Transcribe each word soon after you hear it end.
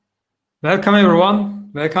Welcome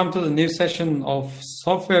everyone. Welcome to the new session of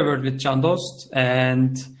Software World with Can Dost.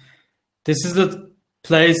 And this is the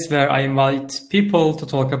place where I invite people to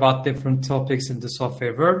talk about different topics in the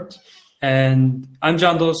software world. And I'm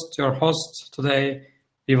Can Dost, your host. Today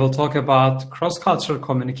we will talk about cross-cultural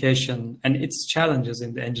communication and its challenges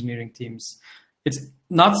in the engineering teams. It's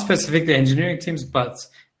not specifically engineering teams, but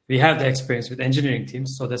we have the experience with engineering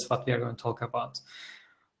teams, so that's what we are going to talk about.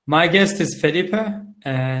 My guest is Felipe,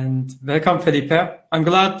 and welcome, Felipe. I'm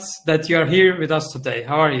glad that you are here with us today.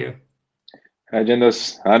 How are you? Hi,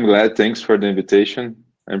 Jandos. I'm glad. Thanks for the invitation.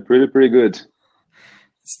 I'm pretty good.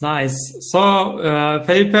 It's nice. So,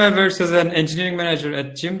 Felipe versus an engineering manager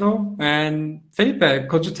at Jimdo. And Felipe,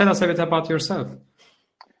 could you tell us a bit about yourself?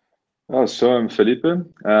 So I'm Felipe,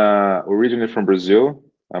 originally from Brazil.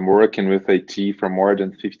 I'm working with IT for more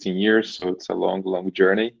than 15 years, so it's a long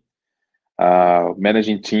journey.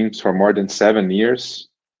 Managing teams for more than 7 years,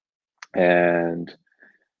 and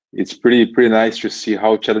it's pretty nice to see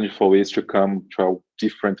how challenging it is to come to a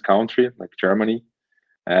different country like Germany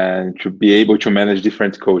and to be able to manage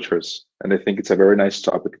different cultures. And I think it's a very nice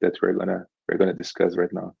topic that we're gonna discuss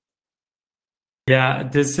right now. Yeah,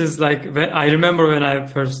 this is like, I remember when I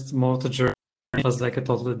first moved to Germany, it was like a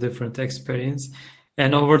totally different experience.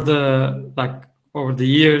 And over the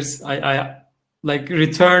years, I like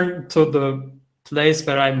returned to the place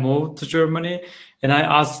where I moved to Germany, and I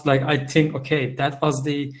asked, like, I think, okay, that was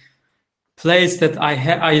the place that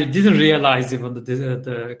I didn't realize even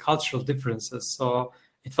the cultural differences. So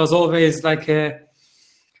it was always like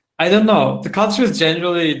I don't know. The culture is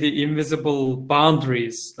generally the invisible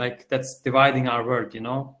boundaries, like that's dividing our world, you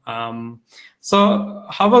know. So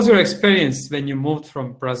how was your experience when you moved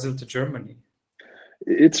from Brazil to Germany?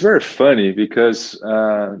 It's very funny because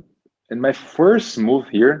in my first move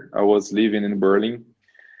here, I was living in Berlin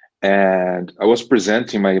and I was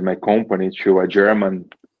presenting my company to a German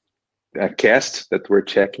cast that we're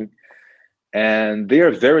checking, and they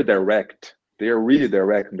are very direct. They are really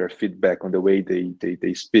direct in their feedback on the way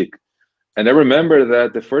they speak. And I remember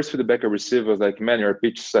that the first feedback I received was like, "Man, your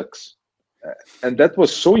pitch sucks." And that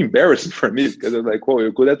was so embarrassing for me because I was like, "Oh,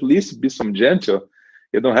 you could at least be some gentle.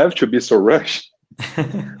 You don't have to be so rushed.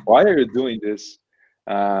 Why are you doing this?"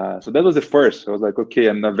 So that was the first. I was like, okay,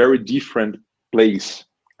 I'm in a very different place,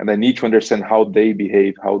 and I need to understand how they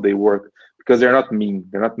behave, how they work, because they're not mean.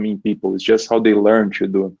 They're not mean people. It's just how they learn to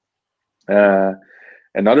do. Uh,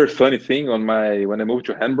 Another funny thing on my when I moved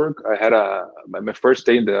to Hamburg, I had my first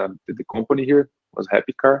day in the company here was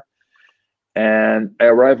Happy Car, and I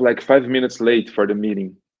arrived like 5 minutes late for the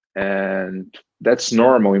meeting, and that's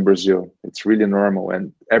normal in Brazil. It's really normal,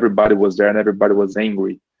 and everybody was there, and everybody was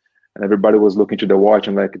angry, and everybody was looking to the watch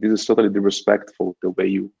and like, this is totally disrespectful the way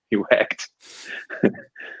you act.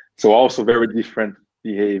 So also very different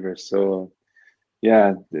behavior. So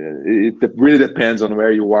yeah, it really depends on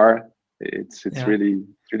where you are. It's Yeah.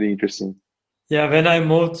 really interesting. Yeah, when I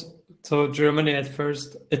moved to Germany at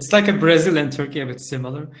first, it's like a Brazil and Turkey a bit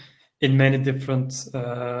similar in many different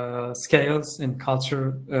scales in culture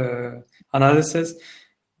analysis.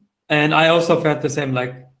 And I also felt the same,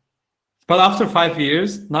 like, but after 5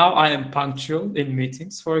 years, now I am punctual in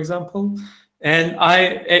meetings, for example. And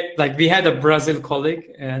like we had a Brazil colleague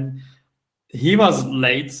and he was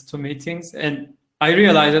late to meetings and I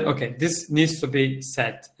realized that okay, this needs to be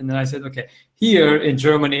said. And then I said, okay, here in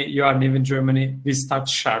Germany, you are new in Germany, we start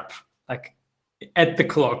sharp, like at the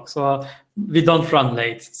clock. So we don't run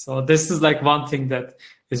late. So this is like one thing that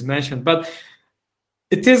is mentioned. But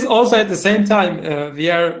it is also at the same time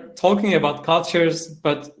we are talking about cultures,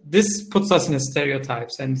 but this puts us in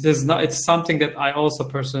stereotypes, and it is not. It's something that I also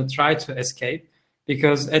personally try to escape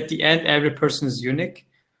because at the end, every person is unique,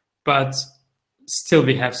 but still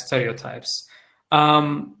we have stereotypes.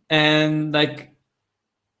 And like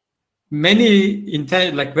many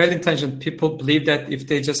like well-intentioned people believe that if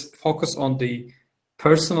they just focus on the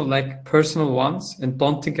personal ones and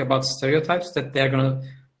don't think about stereotypes, that they're gonna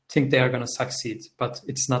think they are gonna succeed. But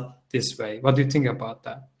it's not this way. What do you think about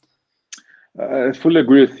that? I fully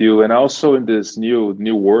agree with you. And also in this new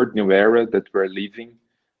world, new era that we're living,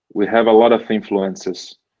 we have a lot of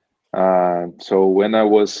influences. So when I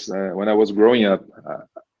was growing up,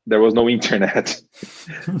 there was no internet,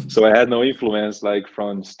 so I had no influence like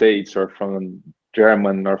from states or from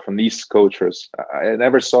German or from East cultures. I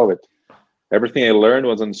never saw it. Everything I learned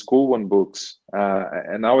was on school, on books,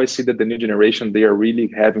 and now I see that the new generation, they are really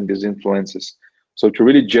having these influences. So to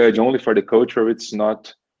really judge only for the culture, it's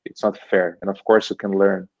not fair. And of course, you can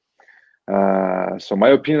learn. So my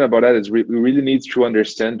opinion about that is we really need to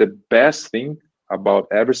understand the best thing about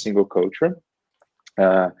every single culture,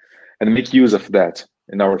 uh, and make use of that.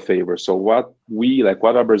 in our favor. So what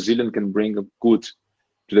a Brazilian can bring good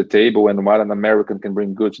to the table and what an American can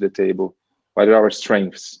bring good to the table. What are our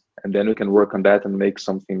strengths? And then we can work on that and make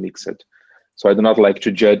something mixed. So I do not like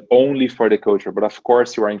to judge only for the culture, but of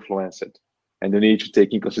course you are influenced and you need to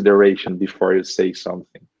take in consideration before you say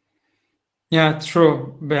something. Yeah,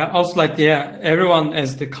 true. But also, like, yeah, everyone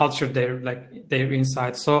has the culture there, like their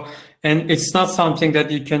inside. So, and it's not something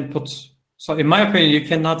that you can put. So, in my opinion, you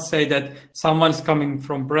cannot say that someone's coming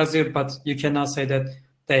from Brazil, but you cannot say that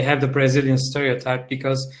they have the Brazilian stereotype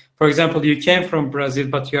because, for example, you came from Brazil,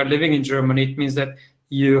 but you are living in Germany. It means that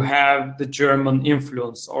you have the German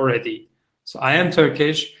influence already. So, I am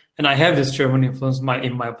Turkish, and I have this German influence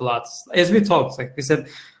in my blood. As we talked, like we said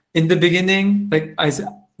in the beginning, like I said.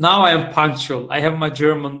 Now I am punctual. I have my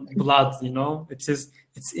German blood,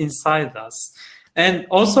 it's inside us. And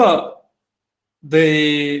also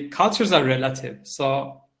the cultures are relative.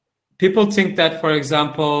 So people think that, for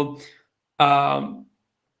example,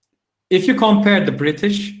 if you compare the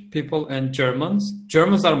British people and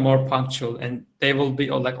Germans are more punctual and they will be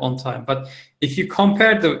like on time. But if you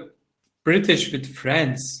compare the British with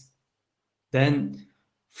France, then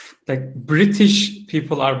like British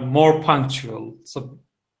people are more punctual. So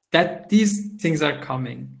that these things are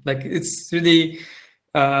coming. Like it's really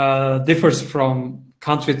differs from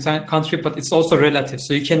country to country, but it's also relative.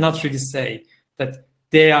 So you cannot really say that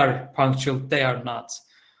they are punctual, they are not.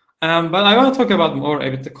 But I want to talk about more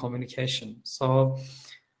about the communication. So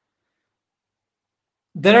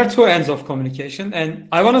there are two ends of communication, and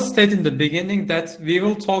I want to state in the beginning that we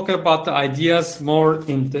will talk about the ideas more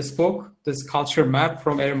in this book, this culture map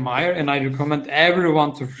from Erin Meyer, and I recommend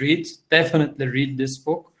everyone to definitely read this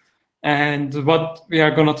book. And what we are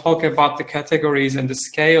going to talk about the categories and the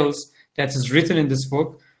scales that is written in this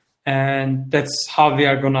book. And that's how we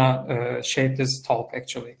are going to shape this talk,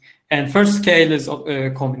 actually. And first scale is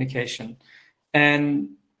communication. And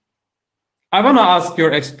I want to ask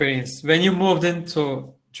your experience. When you moved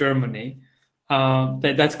into Germany,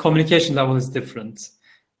 that communication level is different.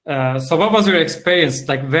 So what was your experience?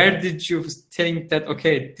 Like, where did you think that,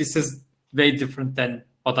 okay, this is way different than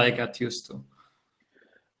what I got used to?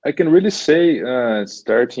 I can really say,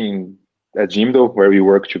 starting at Jimdo, where we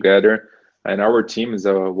work together, and our team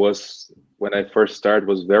was when I first started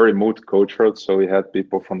was very multicultural. So we had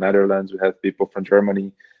people from Netherlands, we had people from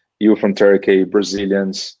Germany, you from Turkey,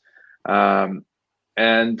 Brazilians,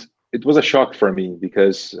 and it was a shock for me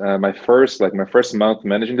because my first month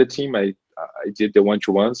managing the team, I did the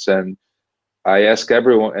one-to-ones and I asked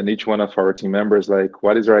everyone and each one of our team members like,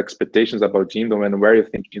 what is your expectations about Jimdo and where you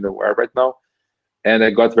think Jimdo are right now? And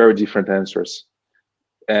I got very different answers.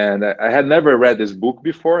 And I had never read this book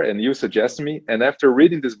before, and you suggested me. And after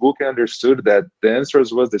reading this book, I understood that the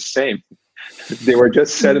answers was the same. They were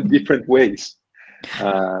just said in different ways.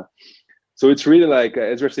 So it's really like,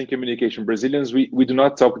 as we're saying, communication. Brazilians, we do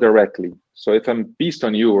not talk directly. So if I'm pissed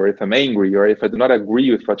on you, or if I'm angry, or if I do not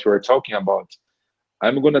agree with what you are talking about,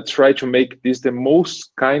 I'm going to try to make this the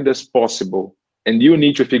most kind as possible. And you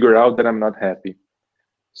need to figure out that I'm not happy.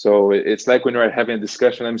 So it's like when we're having a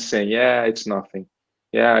discussion, I'm saying, yeah, it's nothing.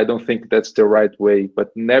 Yeah, I don't think that's the right way, but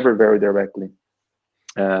never very directly.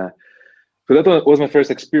 So that was my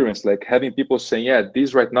first experience, like having people saying, yeah,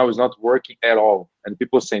 this right now is not working at all. And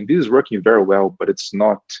people saying, this is working very well, but it's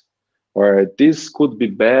not. Or this could be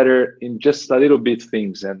better in just a little bit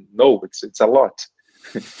things. And no, it's a lot.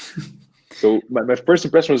 So my first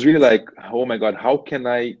impression was really like, oh my God, how can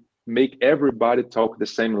I make everybody talk the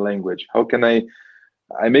same language? How can I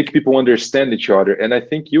make people understand each other? And I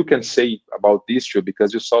think you can say about this too,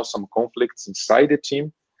 because you saw some conflicts inside the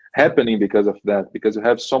team happening because of that, because you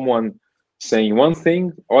have someone saying one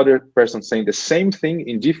thing, other person saying the same thing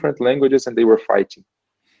in different languages, and they were fighting.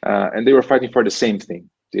 And they were fighting for the same thing.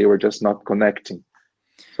 They were just not connecting.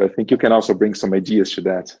 So I think you can also bring some ideas to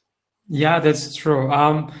that. Yeah, that's true.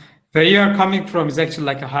 Where you are coming from is actually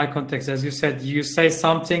like a high context. As you said, you say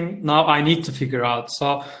something, now I need to figure out.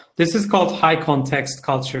 So this is called high context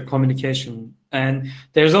culture communication. And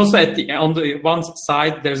there's also on the one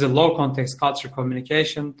side, there's a low context culture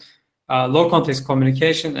communication, low context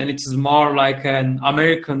communication, and it is more like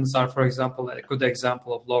Americans are, for example, a good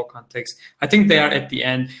example of low context. I think they are at the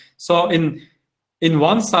end. So in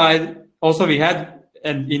one side, also we had,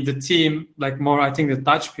 and in the team, like more, I think the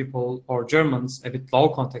Dutch people or Germans, a bit low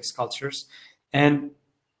context cultures. And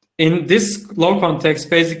in this low context,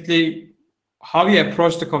 basically, how you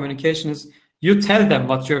approach the communication is you tell them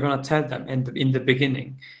what you're going to tell them in the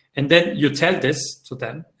beginning. And then you tell this to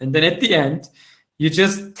them. And then at the end, you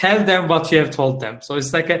just tell them what you have told them. So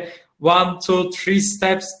it's like a 1, 2, 3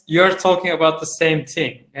 steps. You're talking about the same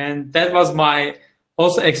thing. And that was my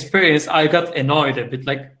also experienced, I got annoyed a bit.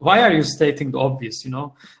 Like, why are you stating the obvious?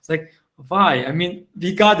 It's like, why? I mean,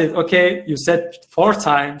 we got it. Okay, you said 4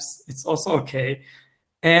 times. It's also okay.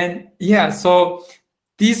 And yeah, so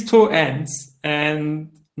these two ends,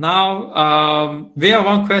 and now we have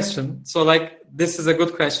one question. So like, this is a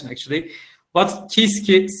good question actually. What key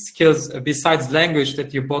skills besides language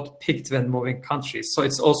that you both picked when moving countries? So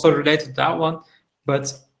it's also related to that one.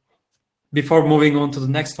 But before moving on to the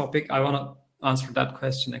next topic, I want to answer that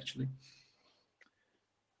question actually.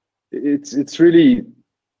 It's really,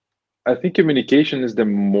 I think communication is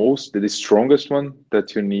the strongest one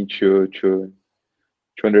that you need to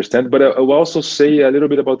understand. But I will also say a little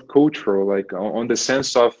bit about cultural, like on the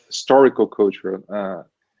sense of historical culture,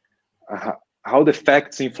 how the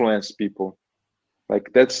facts influence people. Like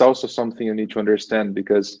that's also something you need to understand,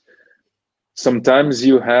 because sometimes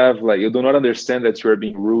you have like, you do not understand that you are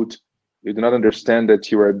being rude, you do not understand that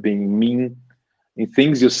you are being mean in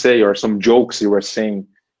things you say, or some jokes you are saying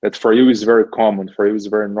that for you is very common, for you is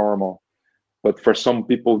very normal, but for some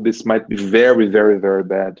people this might be very, very, very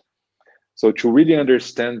bad. So to really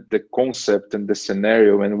understand the concept and the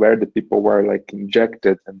scenario and where the people were like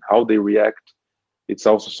injected and how they react, it's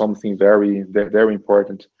also something very, very, very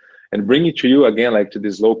important. And bring it to you again, like to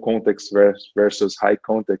this low context versus high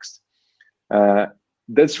context. Uh,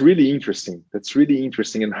 that's really interesting. That's really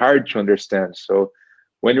interesting and hard to understand. So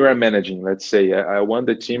when you are managing, let's say, I want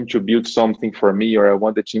the team to build something for me, or I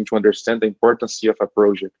want the team to understand the importance of a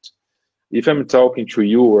project. If I'm talking to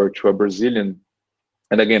you or to a Brazilian,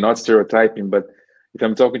 and again, not stereotyping, but if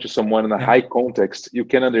I'm talking to someone in a high context, you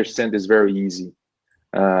can understand this very easy.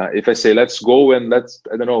 If I say, let's go and I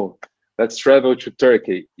don't know, let's travel to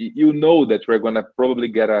Turkey, you know that we're going to probably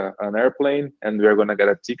get an airplane and we're going to get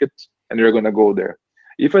a ticket and we're going to go there.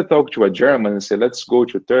 If I talk to a German and say, let's go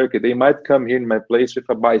to Turkey, they might come here in my place with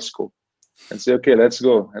a bicycle and say, okay, let's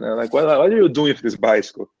go. And I'm like, well, what are you doing with this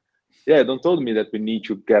bicycle? Yeah, don't tell me that we need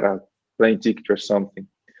to get a plane ticket or something.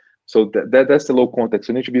 So that's the low context.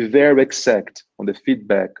 You need to be very exact on the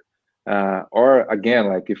feedback. Or again,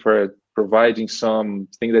 like if we're providing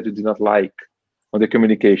something that you do not like on the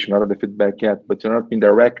communication, not on the feedback yet, but you're not being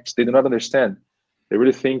direct, they do not understand. They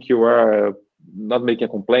really think you are not making a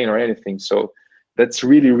complaint or anything. So that's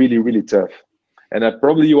really, really, really tough. And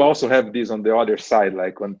probably you also have this on the other side,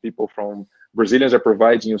 like when people from Brazilians are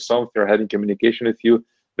providing you something or having communication with you,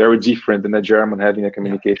 very different than a German having a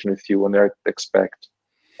communication with you when they expect.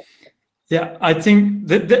 Yeah, I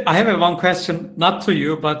think I have one question, not to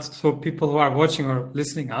you, but to people who are watching or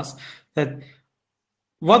listening us, that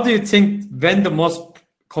what do you think when the most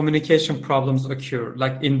communication problems occur,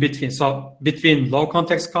 like in between? So between low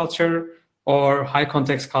context culture or high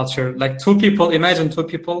context culture, like two people, imagine two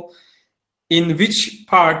people, in which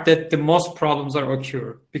part that the most problems are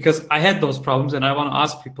occur? Because I had those problems and I want to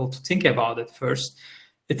ask people to think about it first.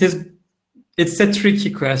 It's a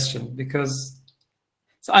tricky question because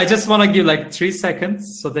so I just want to give like 3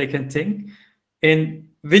 seconds so they can think. In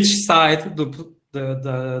which side do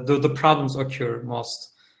the problems occur most?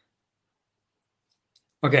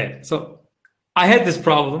 Okay, so I had this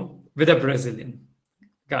problem with a Brazilian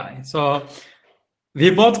guy. So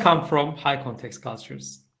we both come from high context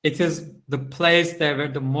cultures. It is the place there where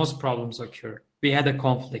the most problems occur. We had a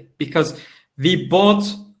conflict because we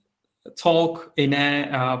both talk in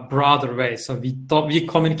a broader way. So we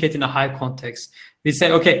communicate in a high context. We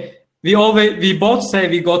say, okay, we both say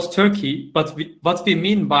we go to Turkey, but what we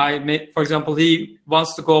mean by, for example, he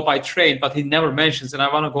wants to go by train, but he never mentions, and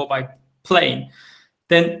I want to go by plane.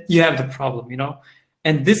 Then you have the problem,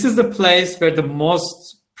 And this is the place where the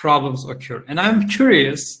most problems occur. And I'm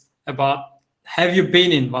curious about, have you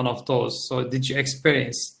been in one of those? So did you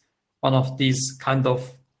experience one of these kind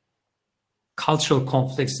of cultural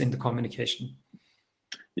conflicts in the communication?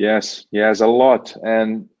 Yes, a lot.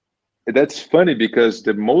 And that's funny because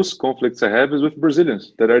the most conflicts I have is with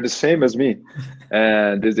Brazilians that are the same as me.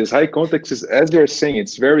 And this high context is, as they're saying,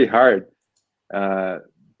 it's very hard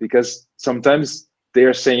because sometimes they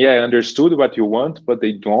are saying, yeah, I understood what you want, but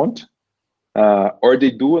they don't. Or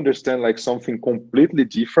they do understand like something completely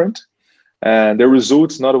different. And the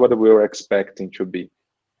result's not what we were expecting to be.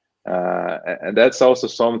 And that's also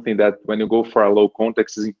something that when you go for a low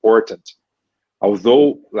context is important.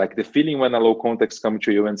 Although like the feeling when a low context come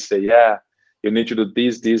to you and say, yeah, you need to do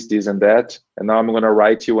this, and that. And now I'm going to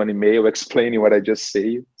write you an email explaining what I just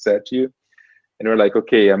said to you. And you're like,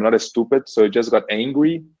 okay, I'm not as stupid. So you just got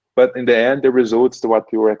angry. But in the end, the results to what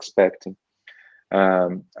you were expecting.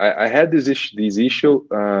 I had this issue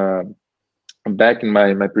back in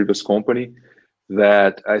my previous company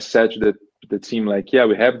that I said to the team, like, yeah,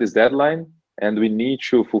 we have this deadline and we need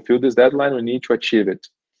to fulfill this deadline. We need to achieve it.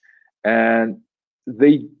 And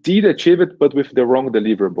they did achieve it, but with the wrong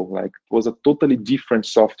deliverable. Like, it was a totally different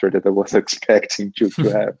software that I was expecting to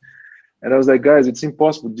have. And I was like, guys, it's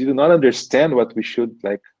impossible. Did you not understand what we should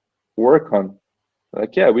like work on?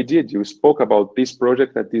 Like, yeah, we did. You spoke about this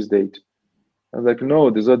project at this date. I was like, no,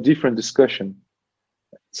 there's a different discussion.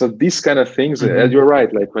 So these kind of things, and you're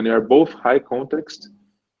right, like when you are both high context,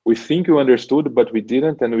 we think you understood, but we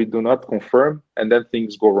didn't, and we do not confirm, and then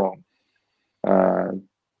things go wrong.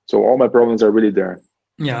 So all my problems are really there.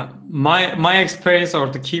 Yeah, my experience, or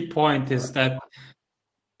the key point is that,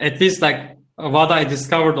 at least like what I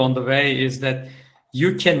discovered on the way, is that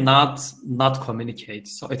you cannot not communicate.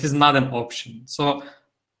 So it is not an option. So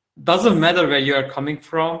doesn't matter where you are coming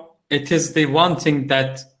from. It is the one thing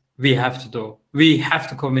that we have to do. We have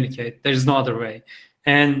to communicate. There is no other way.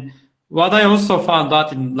 And what I also found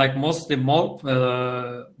out in like mostly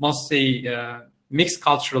mixed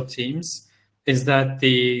cultural teams is that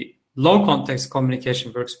the low context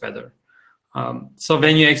communication works better. So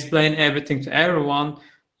when you explain everything to everyone,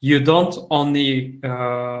 you don't only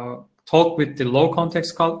talk with the low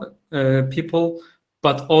context people,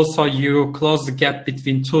 but also you close the gap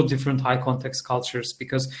between two different high context cultures,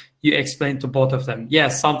 because you explain to both of them.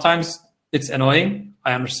 Yes, sometimes it's annoying.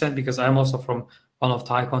 I understand, because I'm also from one of the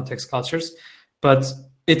high context cultures, but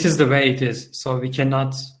it is the way it is. So we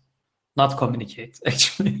cannot not communicate,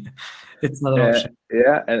 actually. It's not an option.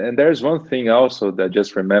 Yeah, and there's one thing also that I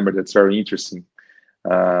just remembered that's very interesting.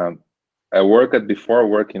 I worked before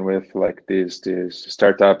working with like these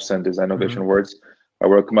startups and these innovation words. I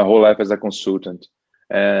worked my whole life as a consultant.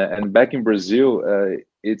 And back in Brazil,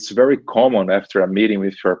 it's very common after a meeting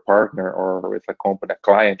with your partner or with a company, a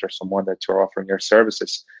client or someone that you're offering your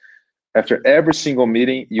services. After every single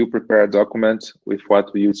meeting, you prepare a document with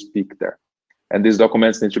what you speak there. And these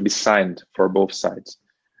documents need to be signed for both sides.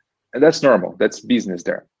 And that's normal, that's business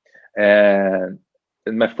there. And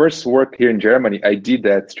in my first work here in Germany, I did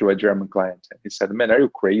that to a German client. He said, man, are you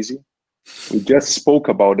crazy? We just spoke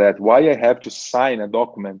about that. Why I have to sign a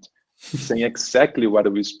document saying exactly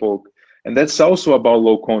what we spoke? And that's also about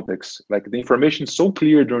low context. Like, the information is so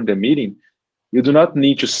clear during the meeting, you do not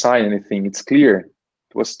need to sign anything. It's clear.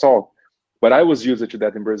 It was talk. But I was used to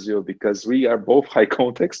that in Brazil because we are both high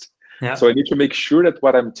context. Yeah. So I need to make sure that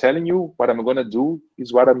what I'm telling you, what I'm going to do,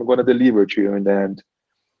 is what I'm going to deliver to you in the end.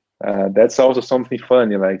 That's also something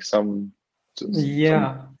funny, like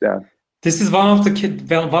yeah. Yeah. This is one of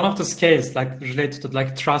the scales like related to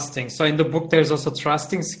like trusting. So in the book, there's also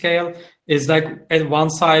trusting scale. Is like at one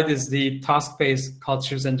side is the task-based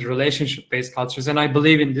cultures and the relationship-based cultures, and I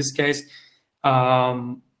believe in this case.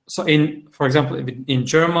 So for example, in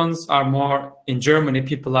Germany,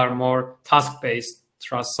 people are more task-based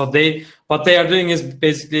trust. So what they are doing is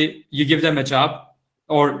basically you give them a job,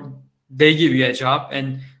 or they give you a job,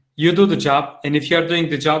 and you do the job. And if you're doing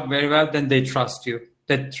the job very well, then they trust you.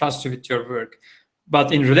 They trust you with your work.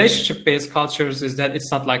 But in relationship-based cultures, is that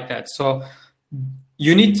it's not like that. So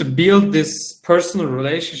you need to build this personal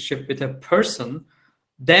relationship with a person,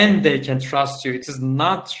 then they can trust you. It is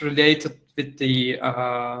not related with the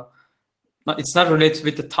it's not related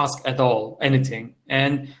with the task at all, anything.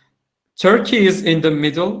 And Turkey is in the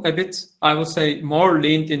middle a bit. I would say more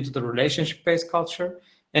leaned into the relationship-based culture.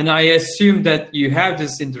 And I assume that you have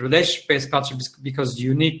this in the relationship-based culture because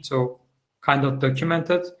you need to kind of document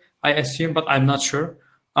it, I assume, but I'm not sure.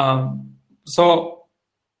 So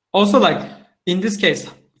also, like in this case,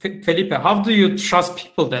 Felipe, how do you trust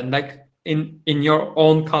people then, like in your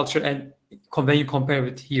own culture and when you compare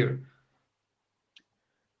with here?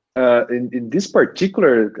 In this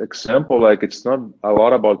particular example, like, it's not a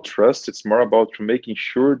lot about trust. It's more about making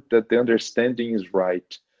sure that the understanding is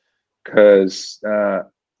right. Because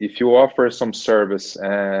if you offer some service,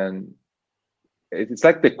 and it's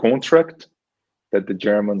like the contract that the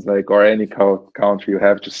Germans, like, or any country, you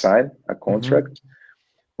have to sign a contract,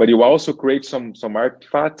 but you also create some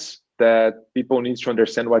artifacts that people need to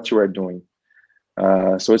understand what you are doing.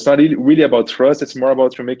 So it's not really about trust. It's more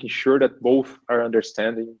about making sure that both are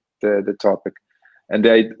understanding the topic. And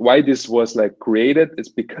why this was like created is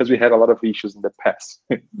because we had a lot of issues in the past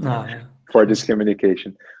for this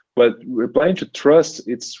communication. But replying to trust,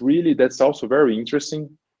 that's also very interesting.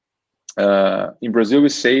 In Brazil, we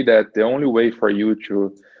say that the only way for you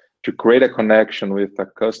to create a connection with a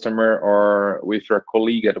customer or with your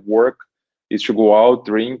colleague at work is to go out,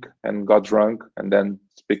 drink, and got drunk, and then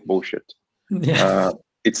speak bullshit.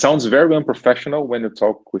 It sounds very unprofessional when you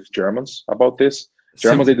talk with Germans about this.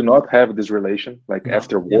 Germans, they do not have this relation, like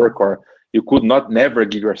after work, or you could never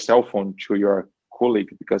give your cell phone to your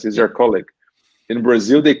colleague because it's your colleague. In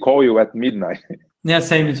Brazil, they call you at midnight. Yeah,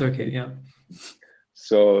 same in Turkey. Yeah.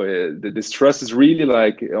 So this trust is really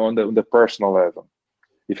like on the personal level.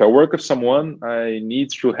 If I work with someone, I need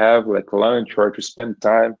to have like lunch or to spend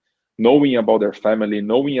time knowing about their family,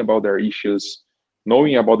 knowing about their issues,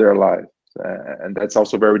 knowing about their life. And that's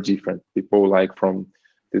also very different. People like from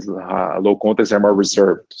this low context are more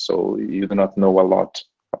reserved, so you do not know a lot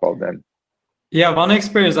about them. Yeah, one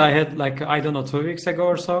experience I had, like, I don't know, 2 weeks ago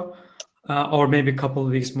or so, or maybe a couple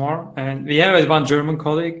of weeks more. And we have one German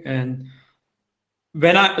colleague, and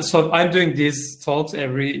so I'm doing these talks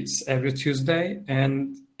every Tuesday, and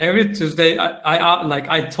every Tuesday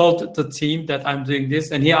I told the team that I'm doing this,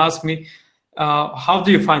 and he asked me, how do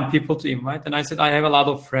you find people to invite? And I said, I have a lot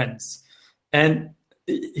of friends. And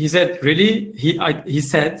he said, really? He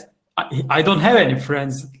said, I don't have any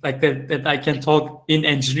friends like that I can talk in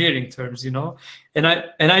engineering terms, you know? And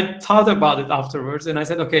I thought about it afterwards, and I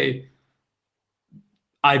said, okay,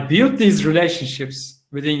 I built these relationships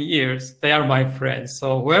within years. They are my friends.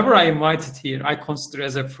 So whoever I invited here, I consider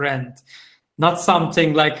as a friend, not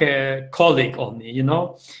something like a colleague only, you know?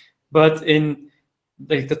 But in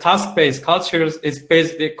like the task-based cultures, it's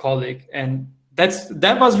basically a colleague. And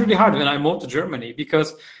that was really hard when I moved to Germany,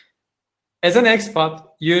 because as an expat,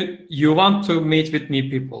 you want to meet with new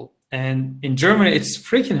people. And in Germany, it's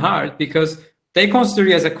freaking hard because they consider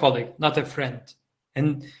you as a colleague, not a friend.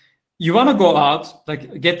 And you want to go out,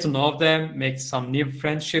 like get to know them, make some new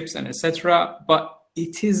friendships and etc. But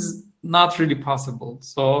it is not really possible.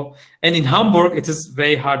 So, and in Hamburg, it is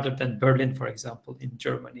way harder than Berlin, for example, in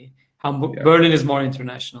Germany. Yeah. Berlin is more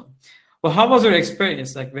international. Well, how was your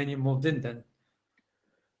experience like when you moved in then?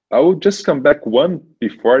 I will just come back one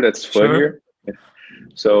before that's Sure. funnier.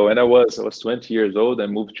 So when I was 20 years old, I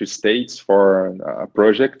moved to States for a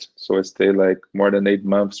project. So I stayed like more than 8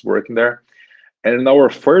 months working there. And in our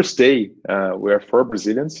first day, we are 4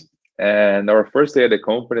 Brazilians. And our first day at the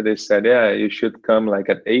company, they said, yeah, you should come like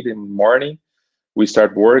at 8 in the morning. We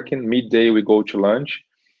start working. Midday, we go to lunch.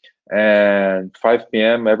 And 5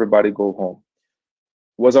 p.m., everybody go home.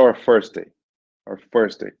 Was our first day. Our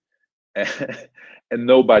first day. And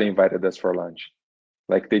nobody invited us for lunch.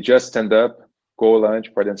 Like they just stand up, go lunch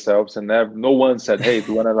for themselves, and no one said, "Hey, do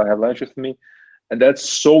you want to have lunch with me?" And that's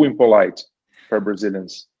so impolite for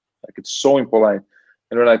Brazilians. Like it's so impolite,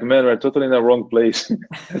 and we're like, "Man, we're totally in the wrong place."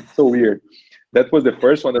 That's so weird. That was the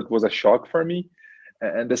first one that was a shock for me.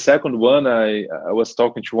 And the second one, I was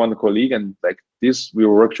talking to one colleague, and like this, we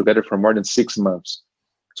worked together for more than 6 months.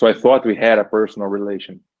 So I thought we had a personal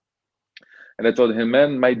relation. And I told him,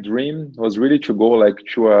 man, my dream was really to go like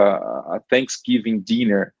to a Thanksgiving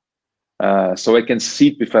dinner, so I can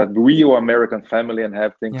sit with a real American family and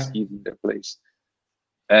have Yeah. Thanksgiving in their place.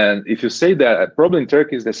 And if you say that, probably in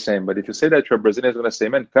Turkey is the same, but if you say that to a Brazilian, is going to say,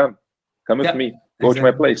 man, come with Yeah. me, go to my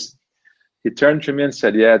Exactly. place. He turned to me and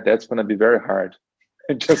said, yeah, that's going to be very hard.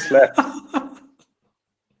 And just left.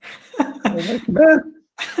 I'm like, man,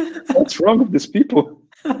 what's wrong with these people?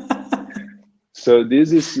 So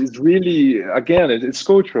this is really, again, it's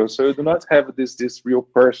cultural. So you do not have this real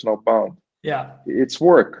personal bond. Yeah. It's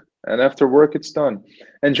work, and after work, it's done.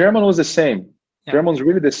 And German was the same. Yeah. German's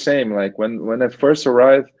really the same. Like when I first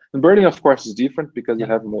arrived, in Berlin, of course, is different because you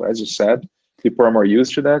Yeah. have more, as you said, people are more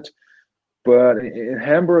used to that. But in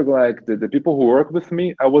Hamburg, like the people who work with me,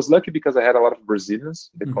 I was lucky because I had a lot of Brazilians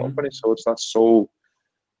in the Hmm. company, so it's not so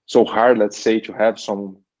hard, let's say, to have some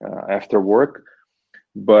after work.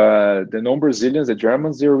 But the non-Brazilians, the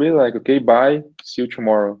Germans, they're really like, okay, bye, see you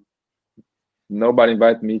tomorrow. Nobody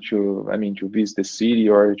invite me to visit the city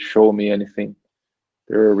or show me anything.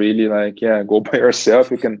 They're really like, yeah, go by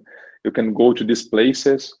yourself. You can go to these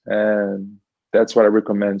places, and that's what I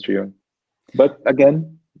recommend to you. But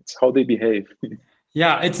again, it's how they behave.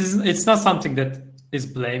 Yeah, it is. It's not something that is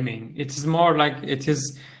blaming. It is more like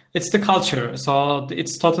it's the culture. So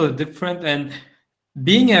it's totally different. And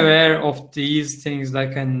being aware of these things,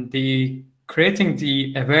 like, and the creating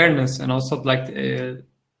the awareness, and also like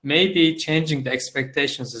maybe changing the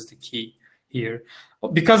expectations is the key here,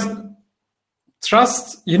 because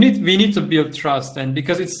we need to build trust, and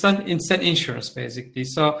because it's an insurance basically.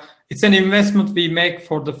 So it's an investment we make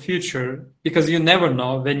for the future, because you never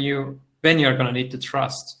know when you're going to need the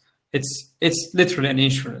trust. It's literally an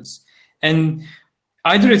insurance. And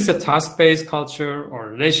either it's a task-based culture or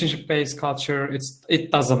relationship-based culture, it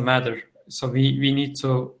doesn't matter. So we need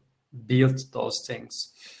to build those things.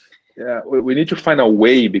 Yeah, we need to find a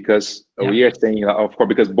way because Yeah. we are saying, of course,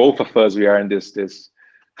 because both of us we are in this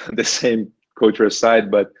the same cultural side,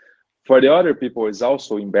 but for the other people, it's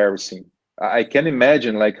also embarrassing. I can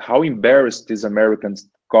imagine like how embarrassed these Americans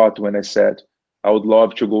got when I said, I would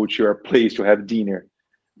love to go to your place to have dinner.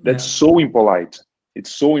 That's Yeah. so impolite.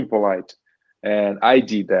 It's so impolite. And I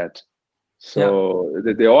did that. Yeah. So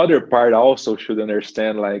the other part also should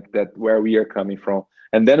understand like that where we are coming from.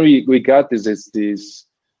 And then we got this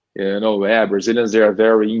yeah, Brazilians, they are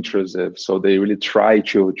very intrusive, so they really try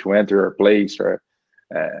to enter our place or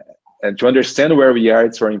uh, and to understand where we are.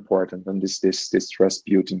 It's very important, and this trust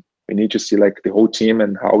building. We need to see like the whole team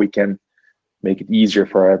and how we can make it easier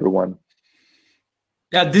for everyone.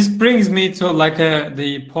 Yeah, this brings me to like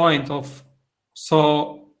the point of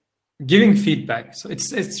so giving feedback. So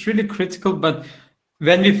it's really critical, but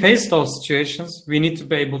when we face those situations, we need to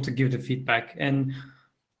be able to give the feedback and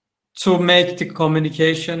to make the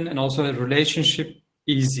communication and also the relationship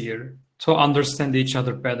easier to understand each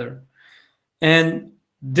other better. And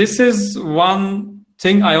this is one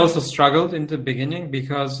thing I also struggled in the beginning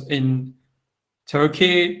because in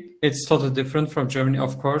Turkey, it's totally different from Germany,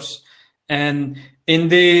 of course. And in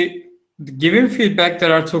the giving feedback,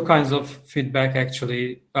 there are two kinds of feedback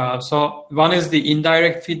actually. So one is the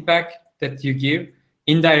indirect feedback that you give,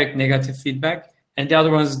 indirect negative feedback, and the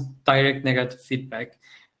other one is direct negative feedback.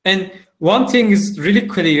 And one thing is really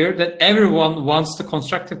clear that everyone wants the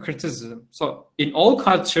constructive criticism. So in all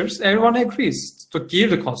cultures, everyone agrees to give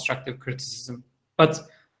the constructive criticism. But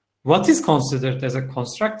what is considered as a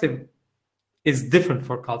constructive is different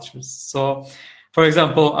for cultures. So, for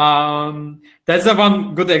example, that's a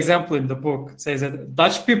one good example in the book. It says that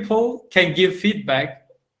Dutch people can give feedback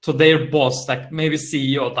to their boss, like maybe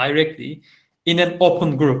CEO directly, in an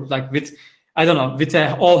open group, like with, I don't know, with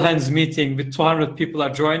a all hands meeting with 200 people are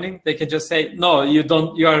joining. They can just say, no, you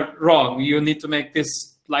don't, you are wrong. You need to make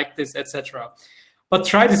this like this, etc. But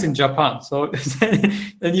try this in Japan, so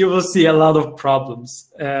then you will see a lot of problems.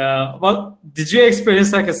 What did you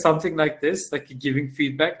experience like something like this, like giving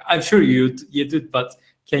feedback? I'm sure you did, but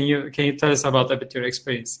can you tell us about a bit your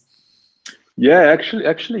experience? Yeah,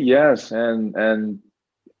 actually yes, and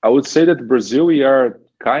I would say that Brazil, we are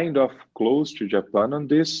kind of close to Japan on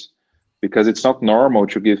this because it's not normal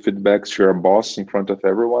to give feedbacks to your boss in front of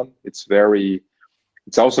everyone. It's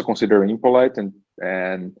also considered impolite,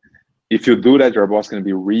 and if you do that, your boss is going to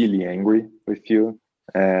be really angry with you,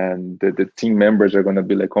 and the team members are going to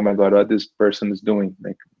be like, "Oh my God, what this person is doing?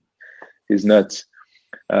 Like, he's nuts."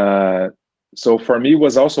 Uh, so for me, it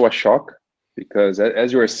was also a shock because,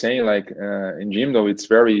 as you were saying, like in Jimdo, it's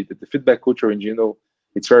very the feedback culture in Jimdo,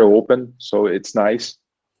 it's very open, so it's nice.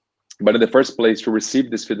 But in the first place, to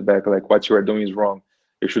receive this feedback, like what you are doing is wrong,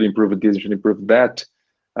 you should improve this, you should improve that,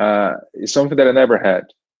 is something that I never had.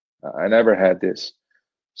 I never had this.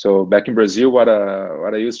 So back in Brazil, what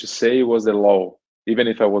I used to say was the law. Even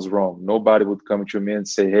if I was wrong, nobody would come to me and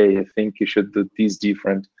say, "Hey, I think you should do this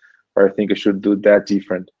different," or "I think you should do that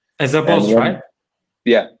different." As a And boss, when, right?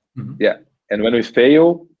 yeah, Mhm. yeah, and when we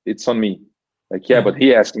fail, it's on me. Like, yeah, Yeah. but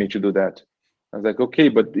he asked me to do that. I was like, okay,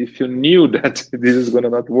 but if you knew that this is gonna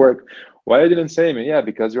not work, why you didn't say me? Yeah,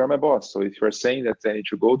 because you are my boss. So if you're saying that I need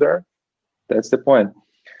to go there, that's the point.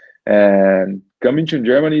 And coming to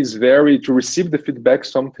Germany is very to receive the feedback,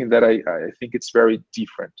 something that I think it's very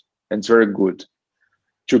different and it's very good.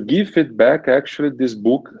 To give feedback, actually, this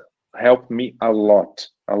book helped me a lot,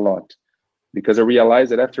 because I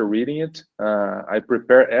realized that after reading it, I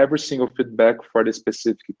prepare every single feedback for the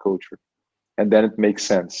specific culture, and then it makes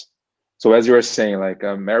sense. So as you were saying, like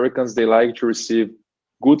Americans, they like to receive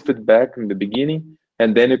good feedback in the beginning,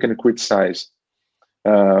 and then you can criticize.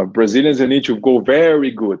 Brazilians, you need to go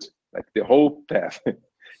very good, like the whole path.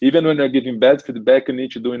 Even when they're giving bad feedback, you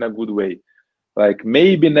need to do in a good way. Like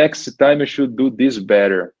maybe next time you should do this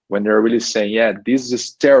better. When they're really saying, "Yeah, this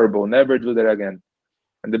is terrible. Never do that again."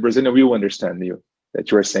 And the Brazilian will understand you that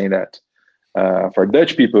you are saying that. For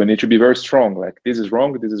Dutch people, you need to be very strong. Like this is wrong.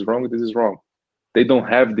 This is wrong. This is wrong. They don't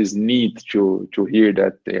have this need to hear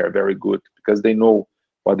that they are very good because they know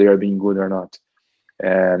what they are being good or not.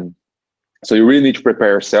 And so you really need to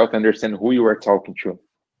prepare yourself, understand who you are talking to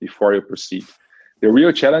before you proceed. The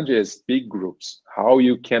real challenge is big groups, how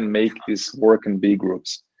you can make this work in big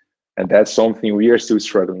groups. And that's something we are still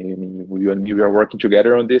struggling. I mean, we and me, we are working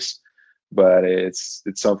together on this, but it's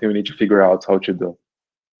something we need to figure out how to do.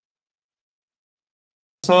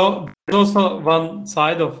 So there's also one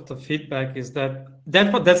side of the feedback is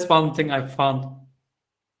that's one thing I found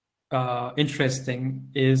interesting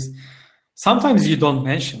is sometimes you don't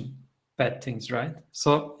mention bad things, right?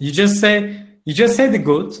 So you just say the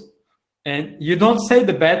good, and you don't say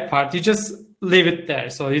the bad part. You just leave it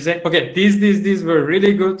there. So you say, okay, these were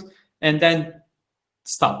really good, and then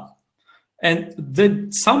stop. And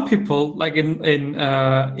some people, like in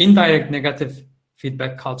indirect negative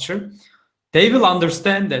feedback culture, they will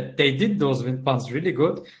understand that they did those ones really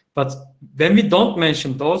good. But when we don't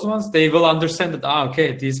mention those ones, they will understand that,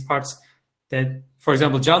 okay, these parts that, for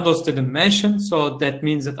example, John Doe didn't mention, so that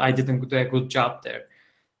means that I didn't do a good job there.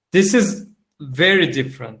 This is very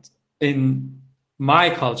different in my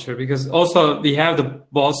culture, because also we have the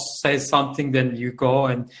boss say something, then you go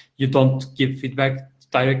and you don't give feedback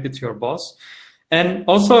directly to your boss. And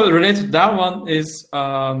also related to that one is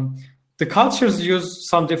the cultures use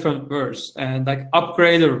some different words, and like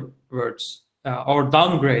upgrader words or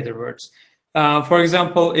downgrader words. For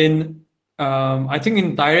example, in I think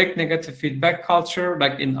in direct negative feedback culture,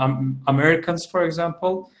 like in Americans, for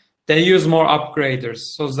example, they use more upgraders.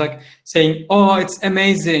 So it's like saying, "Oh, it's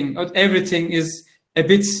amazing. Everything is a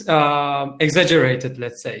bit exaggerated."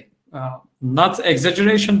 Let's say, not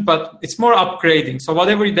exaggeration, but it's more upgrading. So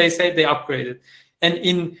whatever they say, they upgrade it. And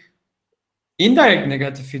in indirect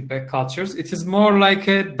negative feedback cultures, it is more like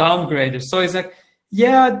a downgrader. So it's like,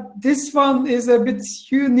 yeah, this one is a bit,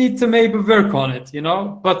 you need to maybe work on it,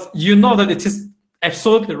 but you know that it is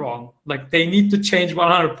absolutely wrong. Like they need to change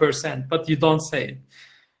 100%, but you don't say it.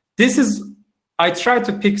 This is, I try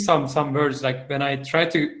to pick some words, like when I try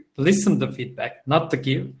to listen the feedback, not to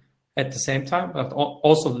give at the same time, but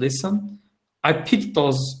also listen. I pick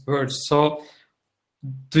those words. So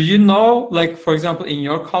do you know, like, for example, in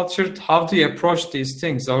your culture, how do you approach these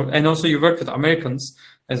things? And also you work with Americans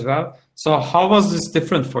as well. So how was this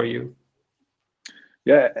different for you?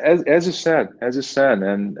 Yeah, as you said,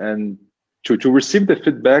 and to receive the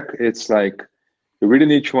feedback, it's like you really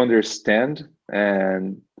need to understand.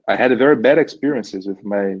 And I had a very bad experiences with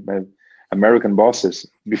my American bosses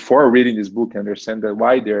before reading this book and understand that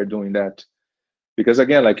why they're doing that. Because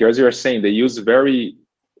again, like as you're saying, they use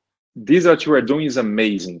this what you are doing is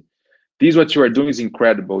amazing. This what you are doing is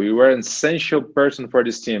incredible. You are an essential person for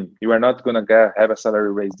this team. You are not gonna have a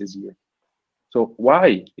salary raise this year. So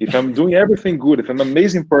why? If I'm doing everything good, if I'm an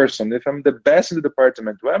amazing person, if I'm the best in the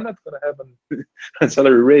department, why I'm not gonna have a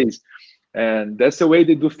salary raise? And that's the way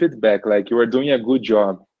they do feedback. Like you are doing a good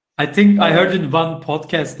job. I think I heard in one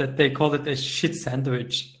podcast that they call it a shit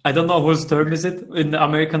sandwich. I don't know whose term is it in the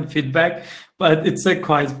American feedback, but it's a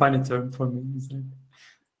quite funny term for me.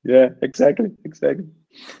 Yeah, exactly.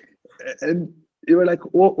 And you were like,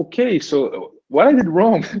 well, okay, so what I did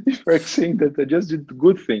wrong? If you're saying that I just did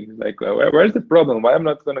good things, like where's the problem? Why I'm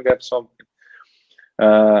not gonna get something?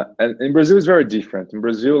 And in Brazil, it's very different. In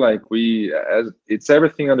Brazil, like it's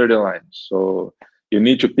everything under the line. So you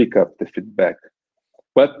need to pick up the feedback.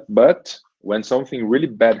 But when something really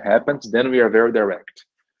bad happens, then we are very direct.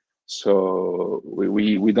 So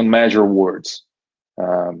we don't measure words.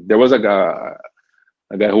 There was a guy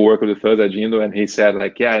who worked with us at Jindo, and he said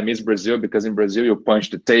like, yeah, I miss Brazil because in Brazil you punch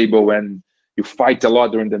the table and you fight a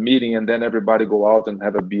lot during the meeting, and then everybody go out and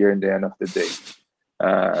have a beer in the end of the day.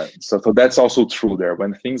 So that's also true there.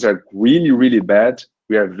 When things are really, really bad,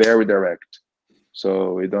 we are very direct.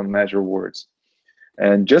 So we don't measure words.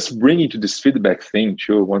 And just bringing to this feedback thing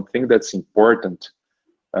too, one thing that's important,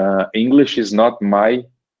 English is not my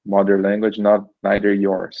mother language, neither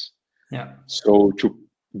yours. Yeah. So to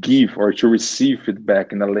give or to receive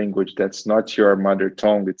feedback in a language that's not your mother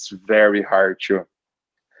tongue, it's very hard to,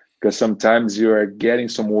 because sometimes you are getting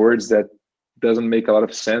some words that doesn't make a lot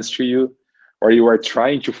of sense to you, or you are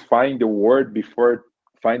trying to find the word before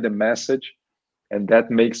find the message, and that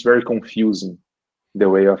makes very confusing the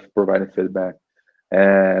way of providing feedback.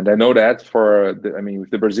 And I know that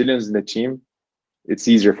with the Brazilians in the team, it's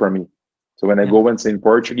easier for me. So when I go and say in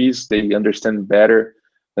Portuguese, they understand better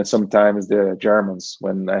than sometimes the Germans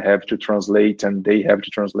when I have to translate and they have to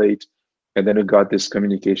translate. And then we got this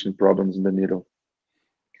communication problems in the middle.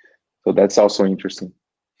 So that's also interesting.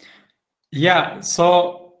 Yeah.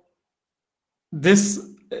 So this,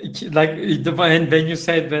 like when you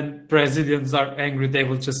said when Brazilians are angry, they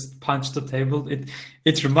will just punch the table.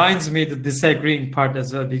 It reminds me the disagreeing part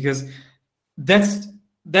as well, because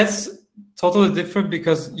that's totally different,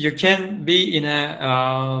 because you can be in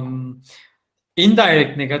a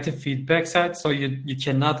indirect negative feedback side, so you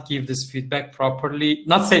cannot give this feedback properly.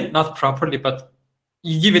 Not properly, but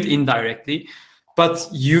you give it indirectly. But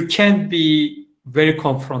you can be very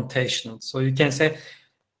confrontational. So you can say,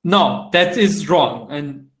 no, that is wrong.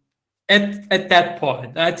 And at that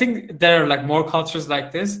point, I think there are like more cultures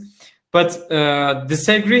like this, but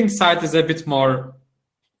disagreeing side is a bit more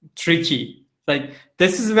tricky. Like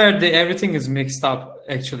this is where everything is mixed up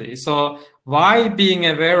actually. So why being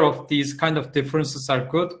aware of these kind of differences are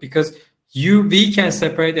good, because we can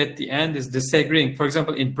separate at the end is disagreeing. For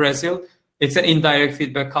example, in Brazil, it's an indirect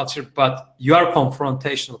feedback culture, but you are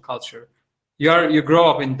confrontational culture. You grow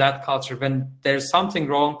up in that culture. When there's something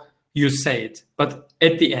wrong, you say it, but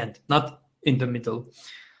at the end, not in the middle.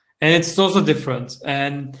 And it's also different.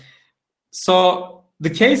 And so the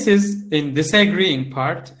case is in disagreeing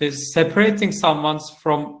part is separating someone's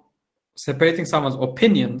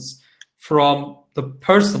opinions from the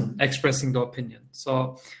person expressing the opinion.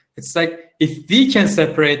 So it's like if we can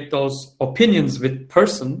separate those opinions with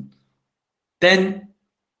person, then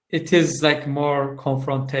it is like more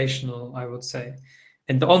confrontational, I would say.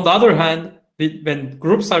 And on the other hand, when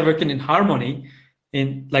groups are working in harmony,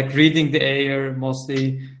 in like reading the air,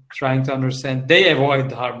 mostly trying to understand, they avoid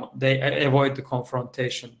the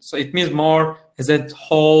confrontation. So it means more as a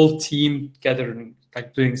whole team gathering,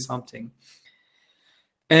 like doing something.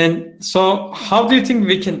 And so how do you think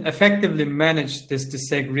we can effectively manage this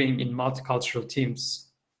disagreeing in multicultural teams?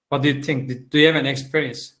 What do you think? Do you have an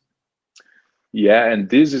experience? Yeah, and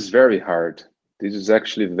this is very hard. This is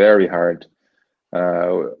actually very hard.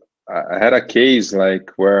 I had a case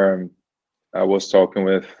like where I was talking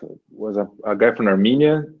with a guy from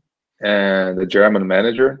Armenia and a German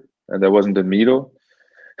manager, and I was in the middle.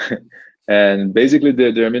 And basically,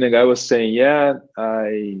 the Armenian guy was saying, "Yeah,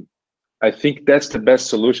 I think that's the best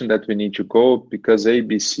solution that we need to go because A,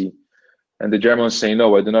 B, C." And the German was saying,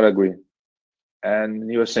 "No, I do not agree." And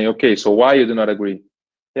he was saying, "Okay, so why you do not agree?"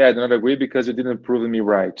 "Yeah, I do not agree because you didn't prove me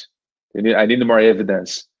right. I need more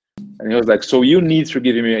evidence." And he was like, "So you need to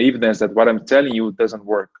give me evidence that what I'm telling you doesn't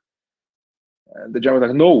work." And the German was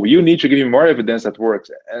like, "No, you need to give me more evidence that works."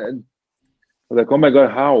 And I was like, "Oh my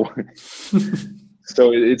God, how?"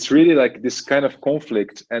 So it's really like this kind of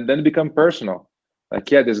conflict, and then become personal. Like,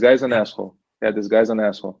 yeah, this guy's an asshole. Yeah, this guy's an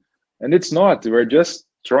asshole. And it's not. We're just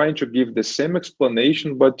trying to give the same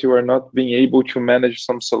explanation, but you are not being able to manage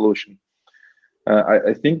some solution.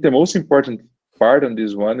 I think the most important part on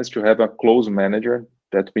this one is to have a close manager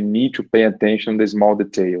that we need to pay attention to the small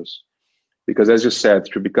details. Because as you said,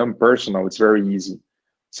 to become personal, it's very easy.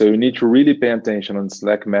 So you need to really pay attention on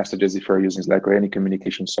Slack messages if you're using Slack or any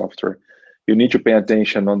communication software. You need to pay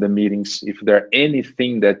attention on the meetings. If there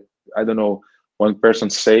anything that, I don't know, one person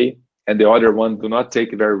say and the other one do not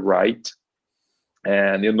take it very right,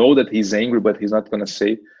 and you know that he's angry, but he's not going to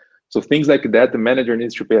say. So things like that, the manager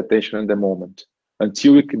needs to pay attention in the moment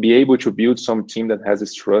until we can be able to build some team that has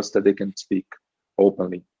this trust that they can speak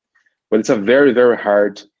openly. But it's a very, very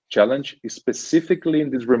hard challenge, specifically in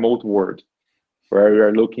this remote world where we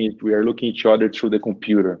are looking each other through the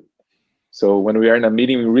computer. So when we are in a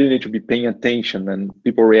meeting, we really need to be paying attention and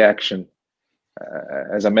people reaction.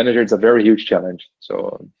 As a manager, it's a very huge challenge.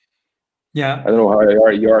 So yeah, I don't know how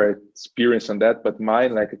your experience on that, but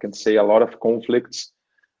mine, like I can say, a lot of conflicts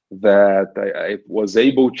that I was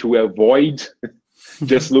able to avoid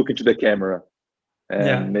just looking to the camera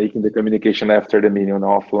and making the communication after the meeting on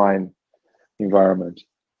offline environment.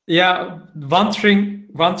 Yeah, one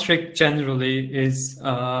trick generally is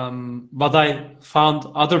what I found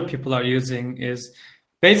other people are using is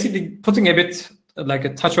basically putting a bit like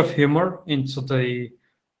a touch of humor into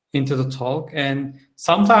the talk. And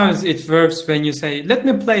sometimes it works when you say, let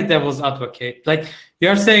me play devil's advocate. Like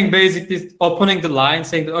you're saying basically opening the line,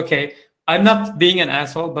 saying that, okay, I'm not being an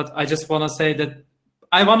asshole, but I just want to say that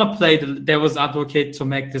I want to play the devil's advocate to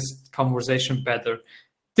make this conversation better.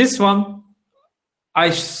 This one, I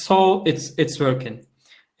saw it's working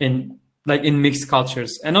in mixed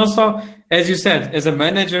cultures. And also, as you said, as a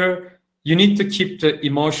manager, you need to keep the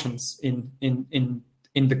emotions in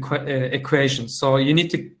the equation. So you need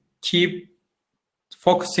to keep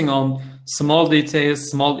focusing on small details,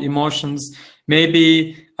 small emotions,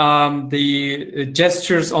 maybe the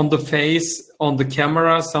gestures on the face, on the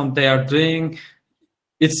camera, some they are doing.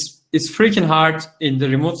 It's freaking hard in the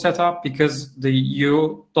remote setup because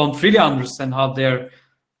you don't really understand how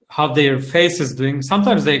their face is doing.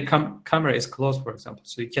 Sometimes their camera is closed, for example,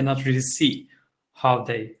 so you cannot really see how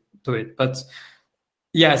they do it. But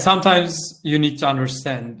yeah, sometimes you need to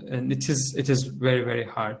understand, and it is very, very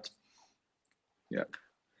hard. Yeah.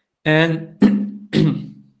 And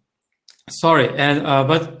sorry, and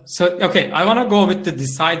but so okay, I want to go with the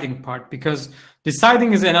deciding part because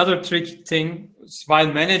deciding is another tricky thing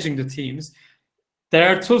while managing the teams. There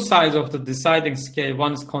are two sides of the deciding scale.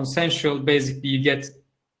 One is consensual. Basically, you get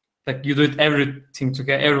like you do it everything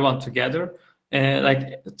together, everyone together,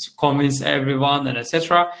 like to convince everyone and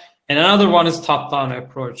etc. And another one is top-down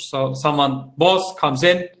approach. So boss comes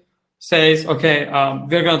in, says, "Okay,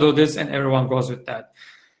 we're gonna do this," and everyone goes with that.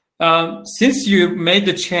 Since you made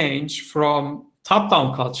the change from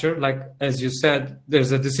top-down culture, like as you said,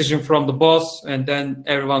 there's a decision from the boss, and then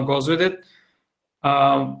everyone goes with it.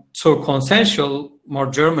 So consensual, more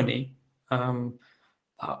Germany.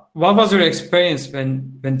 What was your experience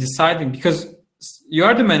when deciding? Because you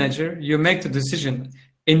are the manager, you make the decision.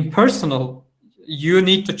 In personal, you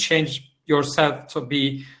need to change yourself to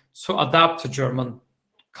adapt to German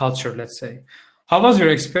culture, let's say. How was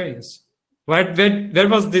your experience? Where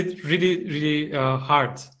was the really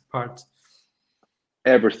hard part?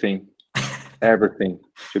 Everything, everything.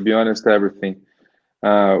 To be honest, everything.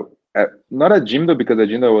 Uh, Not at Jimdo because at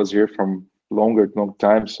Jimdo I was here from long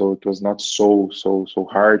time, so it was not so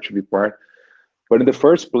hard to be part. But in the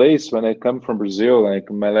first place, when I come from Brazil, like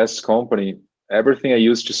my last company, everything I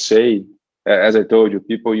used to say, as I told you,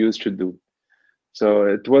 people used to do. So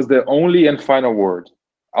it was the only and final word.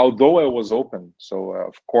 Although I was open, so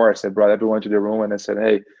of course I brought everyone to the room and I said,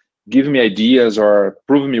 "Hey, give me ideas or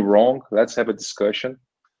prove me wrong. Let's have a discussion."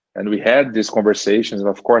 And we had these conversations. And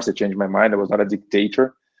of course, I changed my mind. I was not a dictator,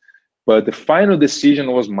 but the final decision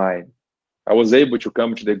was mine. I was able to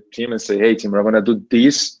come to the team and say, "Hey, team, we're gonna do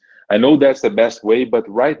this. I know that's the best way, but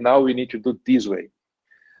right now we need to do this way."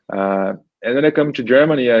 And then I come to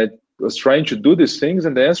Germany. I was trying to do these things,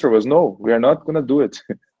 and the answer was no. We are not gonna do it.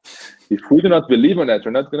 If we do not believe in that,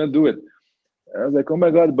 we're not gonna do it. I was like, oh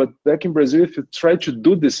my God, but back in Brazil, if you try to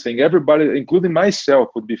do this thing, everybody, including myself,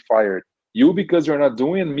 would be fired. You because you're not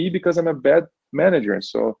doing, and me because I'm a bad manager.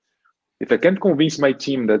 So if I can't convince my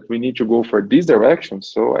team that we need to go for this direction,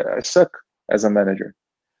 so I suck as a manager.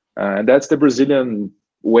 And that's the Brazilian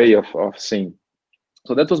way of seeing.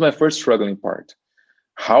 So that was my first struggling part.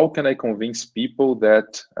 How can I convince people that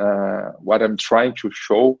what I'm trying to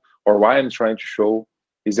show or why I'm trying to show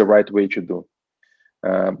is the right way to do?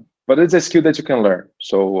 But it's a skill that you can learn.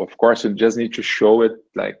 So of course, you just need to show it,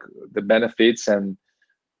 like the benefits and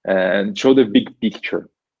show the big picture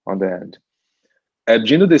on the end. At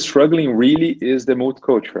Gino, the struggling really is the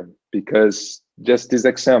multicultural, because just this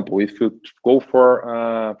example, if you go for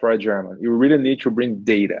a German, you really need to bring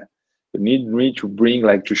data. You need to bring,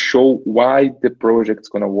 like, to show why the project's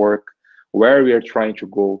gonna work, where we are trying to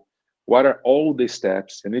go, what are all the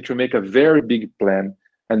steps. You need to make a very big plan,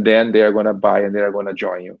 and then they are gonna buy and they are gonna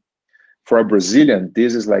join you. For a Brazilian,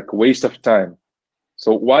 this is like waste of time.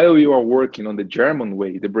 So while you are working on the German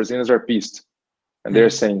way, the Brazilians are pissed. And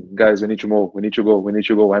they're saying, guys, we need to move, we need to go, we need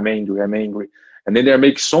to go. I'm angry, I'm angry. And then they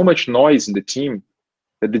make so much noise in the team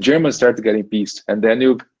that the Germans start getting pissed. And then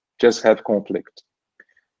you just have conflict.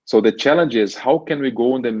 So the challenge is, how can we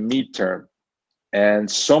go in the midterm? And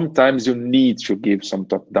sometimes you need to give some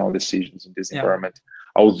top-down decisions in this environment.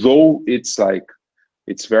 Although it's like,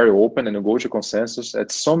 it's very open and you go to consensus,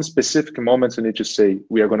 at some specific moments you need to say,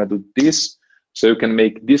 we are going to do this, so you can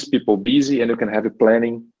make these people busy and you can have a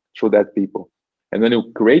planning through that people. And when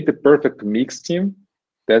you create the perfect mixed team,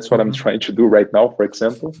 that's what I'm trying to do right now, for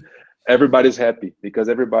example, everybody's happy because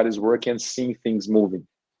everybody's working and seeing things moving.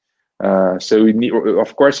 So we need,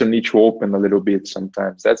 of course, you need to open a little bit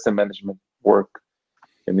sometimes. That's the management work.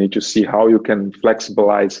 You need to see how you can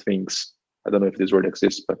flexibilize things. I don't know if this word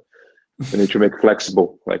exists, but you need to make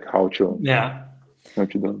flexible, like how to do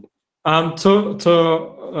it.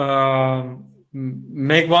 To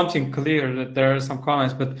make one thing clear, that there are some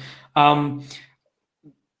comments, but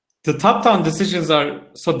the top-down decisions are,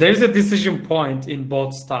 so there's a decision point in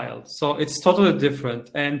both styles. So it's totally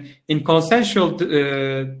different. And in consensual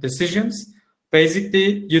decisions,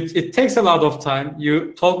 basically, it takes a lot of time.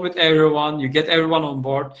 You talk with everyone, you get everyone on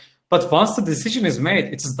board. But once the decision is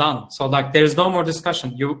made, it's done. So like there's no more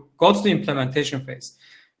discussion. You go to the implementation phase.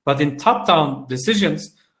 But in top-down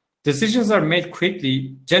decisions are made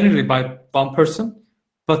quickly, generally by one person,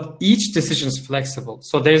 but each decision is flexible.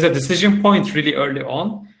 So there's a decision point really early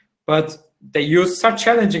on, but you start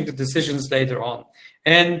challenging the decisions later on.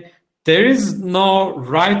 And there is no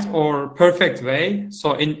right or perfect way.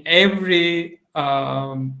 So in every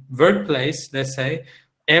workplace, let's say,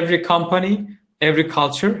 every company, every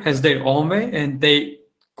culture has their own way, and they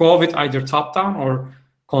go with either top-down or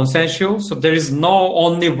consensual. So there is no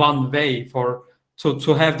only one way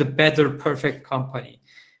to have the better, perfect company.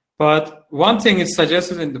 But one thing is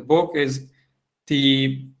suggested in the book is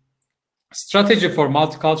the strategy for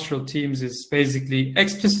multicultural teams is basically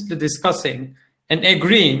explicitly discussing and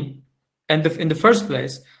agreeing, and in the first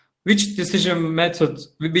place, which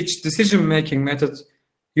decision-making method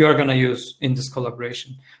you are going to use in this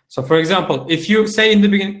collaboration. So for example, if you say in the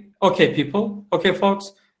beginning, okay, people, okay,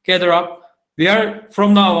 folks, gather up.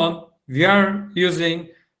 From now on, we are using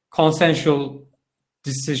consensual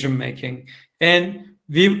decision-making. And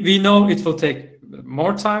we know it will take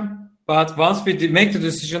more time, but once we make the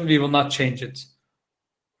decision, we will not change it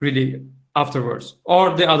really afterwards,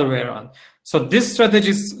 or the other way around. So this strategy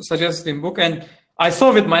is suggested in book, and I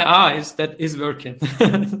saw with my eyes that is working.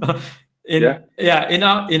 In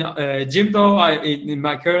Jimdo, in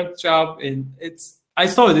my current job, I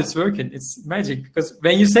saw it, it's working. It's magic because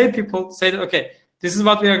when you say people say that, okay, this is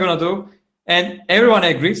what we are gonna do, and everyone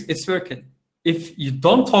agrees, it's working. If you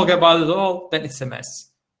don't talk about it at all, then it's a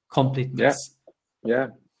mess, complete Yeah, mess. yeah.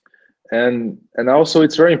 And also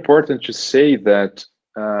it's very important to say that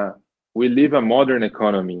we live a modern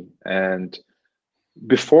economy, and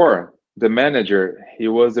before the manager, he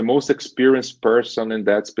was the most experienced person in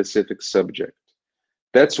that specific subject.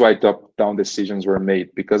 That's why top-down decisions were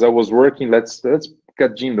made. Because I was working, let's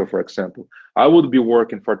get Jimdo for example. I would be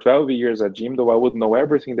working for 12 years at Jimdo. I would know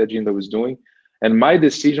everything that Jimdo was doing, and my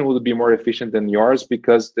decision would be more efficient than yours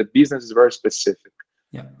because the business is very specific.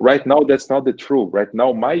 Yeah. Right now, that's not the truth. Right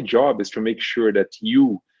now, my job is to make sure that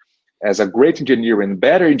you, as a great engineer and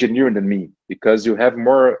better engineer than me, because you are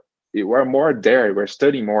more there, you are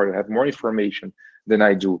studying more, you have more information than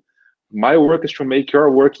I do. My work is to make your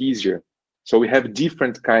work easier. So we have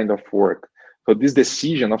different kind of work. So this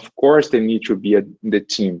decision, of course, they need to be in the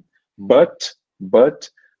team, but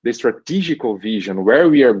the strategical vision, where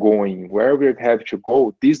we are going, where we have to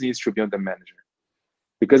go, this needs to be on the manager.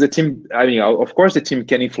 Because the team, I mean, of course, the team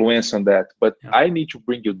can influence on that, but Yeah. I need to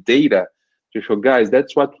bring you data to show, guys,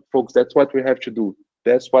 that's what, folks, that's what we have to do.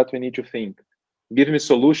 That's what we need to think. Give me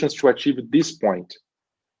solutions to achieve this point.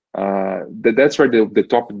 That's where the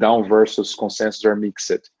top-down versus consensus are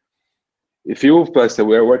mixed. If you, plus,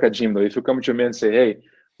 we work at Jimdo, if you come to me and say, hey,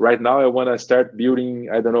 right now I want to start building,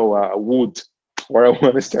 I don't know, wood, or I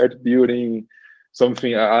want to start building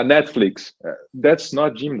something, Netflix, that's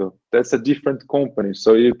not Jimdo. That's a different company.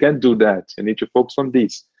 So you can't do that. You need to focus on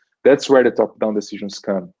this. That's where the top-down decisions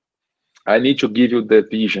come. I need to give you the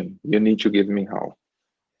vision. You need to give me how.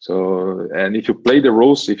 So, and if you play the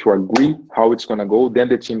roles, if you agree how it's going to go, then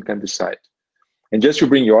the team can decide. And just to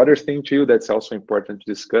bring the other thing to you, that's also important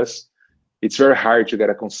to discuss. It's very hard to get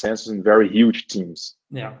a consensus in very huge teams.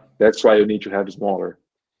 Yeah. That's why you need to have smaller.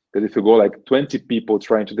 Because if you go like 20 people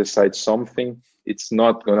trying to decide something, it's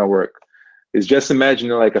not going to work. It's just imagine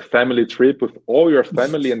like a family trip with all your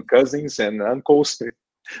family and cousins and uncles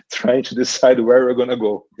trying to decide where we're going to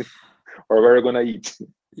go or where we're going to eat.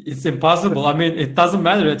 It's impossible. I mean, it doesn't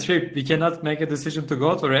matter a trip. We cannot make a decision to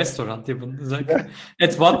go to a restaurant even. It's like Yeah.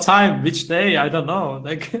 at what time, which day, I don't know.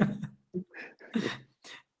 Like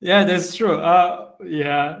yeah, that's true.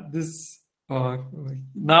 Yeah, this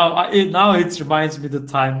now it reminds me the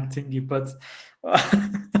time thingy, but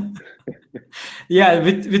yeah,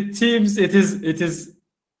 with teams it is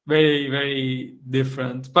very very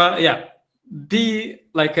different. But yeah, be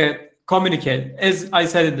like a communicate. As I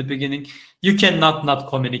said in the beginning, you cannot not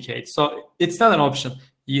communicate. So it's not an option.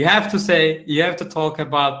 You have to say, you have to talk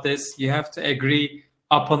about this. You have to agree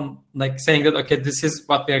upon like saying that okay, this is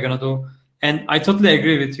what we are gonna do. And I totally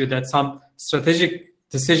agree with you that some strategic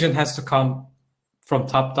decision has to come from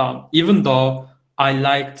top down, even though I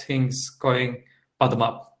like things going bottom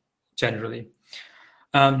up generally.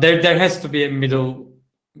 There has to be a middle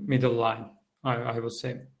line, I would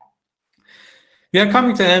say. We are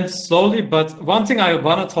coming to an end slowly, but one thing I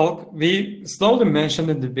want to talk, we slowly mentioned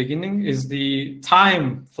in the beginning, is the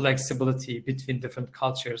time flexibility between different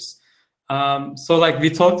cultures. So like we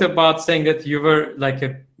talked about saying that you were like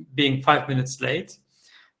being 5 minutes late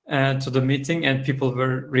to the meeting and people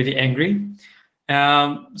were really angry.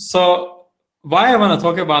 So why I want to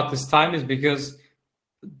talk about this time is because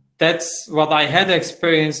that's what I had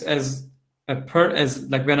experienced as as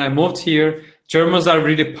like when I moved here. Germans are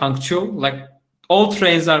really punctual. Like all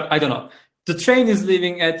trains are, I don't know. The train is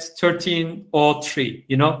leaving at 13:03.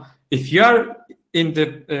 You know, if you are in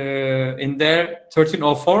there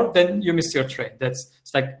 13:04, then you miss your train.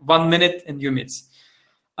 It's like 1 minute and you miss.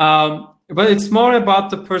 But it's more about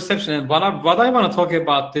the perception. And what I want to talk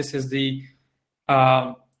about this is the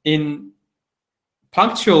in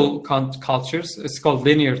punctual cultures, it's called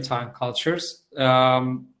linear time cultures.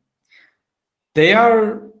 They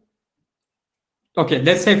are okay.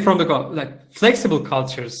 Let's say from the like flexible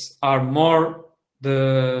cultures are more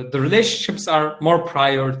the relationships are more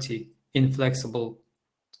priority in flexible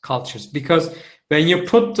cultures because when you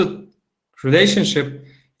put the relationship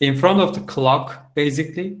in front of the clock,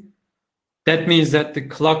 basically, that means that the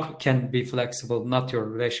clock can be flexible, not your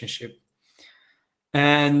relationship.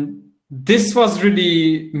 And this was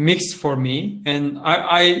really mixed for me. And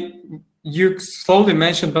you slowly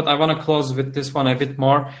mentioned, but I want to close with this one a bit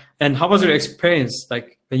more. And how was your experience,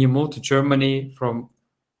 like when you moved to Germany from,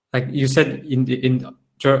 like you said,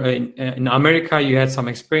 in America you had some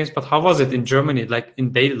experience, but how was it in Germany, like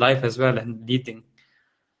in daily life as well and leading?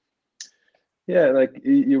 Yeah, like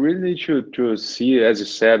you really need to see, as you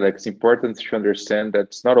said, like it's important to understand that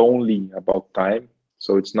it's not only about time.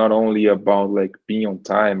 So it's not only about like being on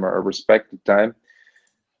time or respect the time.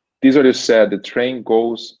 this is what you said, the train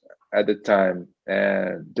goes at the time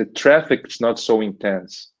and the traffic is not so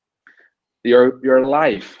intense. Your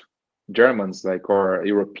life, Germans like or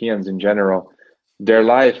Europeans in general, their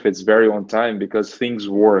life is very on time because things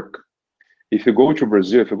work. If you go to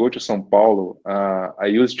Brazil, if you go to São Paulo, I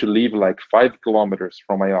used to live like 5 kilometers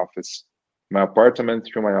from my office, my apartment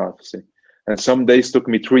to my office. And some days took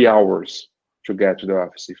me 3 hours to get to the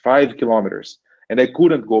office, 5 kilometers. And I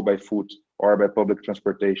couldn't go by foot or by public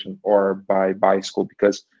transportation or by bicycle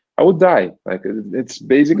because I would die. Like it's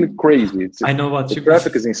basically crazy. I know what The you mean.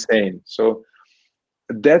 traffic is insane. So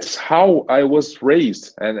that's how I was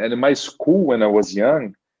raised. And in my school, when I was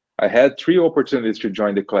young, I had 3 opportunities to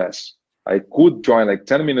join the class. I could join like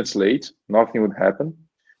 10 minutes late, nothing would happen.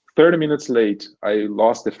 30 minutes late, I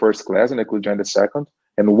lost the first class and I could join the second.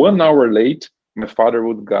 And 1 hour late, my father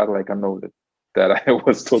would got like a note that I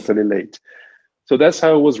was totally late. So that's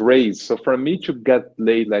how I was raised. So for me to get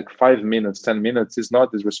late like 5 minutes, 10 minutes is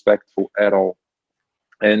not disrespectful at all.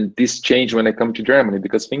 And this changed when I come to Germany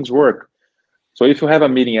because things work. So if you have a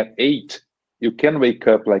meeting at 8, you can wake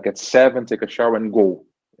up like at 7, take a shower and go.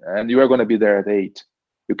 And you are going to be there at 8.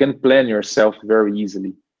 You can plan yourself very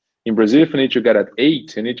easily. In Brazil, if you need to get at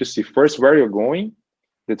 8, you need to see first where you're going,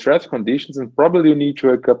 the traffic conditions, and probably you need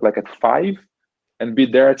to wake up like at 5 and be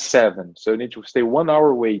there at 7. So you need to stay 1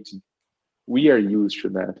 hour waiting. We are used to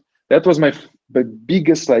that. That was my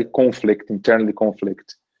biggest like conflict, internally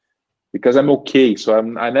conflict, because I'm okay. So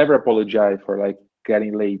I never apologize for like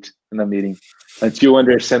getting late in a meeting until you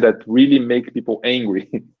understand that really make people angry.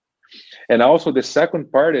 And also the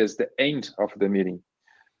second part is the end of the meeting,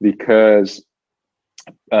 because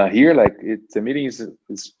here like the meeting is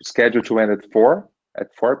scheduled to end at 4.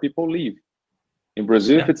 At 4 people leave. In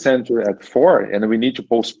Brazil, if it's ended at 4 and we need to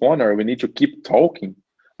postpone or we need to keep talking,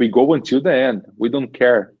 we go until the end. We don't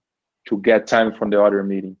care to get time from the other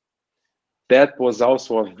meeting. That was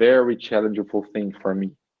also a very challengeable thing for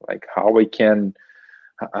me, like how I can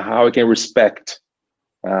respect.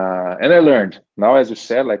 And I learned now, as you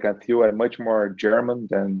said, like I feel I'm much more German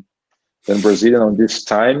than Brazilian on this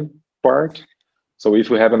time part. So if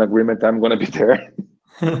we have an agreement, I'm gonna be there.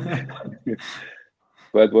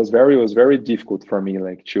 But it was very difficult for me,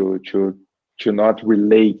 like to not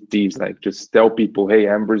relate these, like just tell people, hey,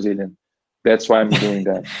 I'm Brazilian. That's why I'm doing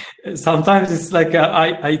that. Sometimes it's like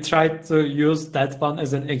I try to use that one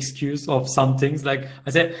as an excuse of some things. Like I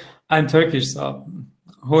say, I'm Turkish, so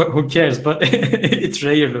who cares? But it's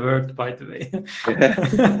rarely worked, by the way.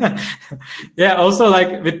 Yeah. Also,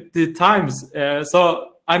 like with the times.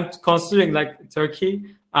 So I'm considering like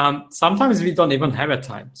Turkey. Sometimes we don't even have a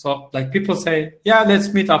time. So like people say, yeah,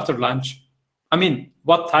 let's meet after lunch. I mean,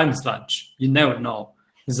 what time is lunch? You never know.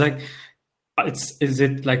 It's like, is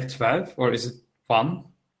it like 12 or is it 1?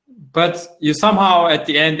 But you somehow at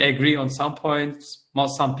the end agree on some points.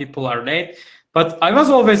 Some people are late. But I was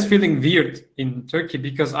always feeling weird in Turkey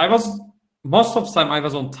because most of the time I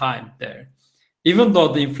was on time there, even though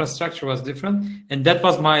the infrastructure was different. And that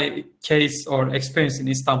was my case or experience in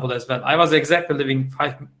Istanbul as well. I was exactly living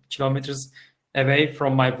 5 kilometers away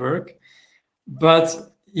from my work.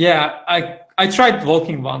 But yeah, I tried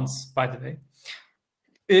walking once, by the way.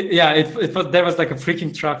 It was, there was like a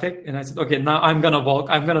freaking traffic, and I said, okay, now I'm gonna walk.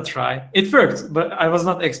 I'm gonna try. It worked, but I was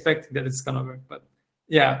not expecting that it's gonna work. But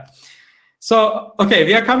yeah. So okay,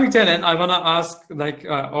 we are coming to an end. I wanna ask like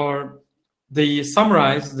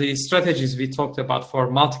summarize the strategies we talked about for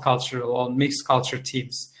multicultural or mixed culture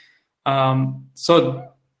teams.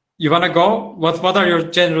 So you wanna go? What are your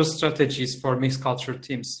general strategies for mixed culture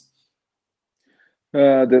teams?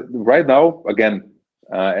 Right now, again.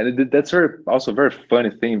 That's also a very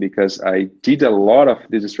funny thing because I did a lot of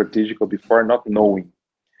this strategical before not knowing,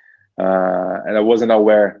 and I wasn't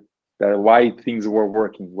aware that why things were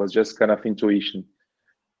working. It was just kind of intuition.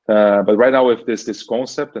 But right now with this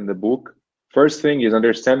concept and the book, first thing is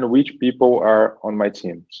understand which people are on my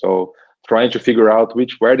team. So trying to figure out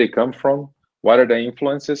where they come from, what are the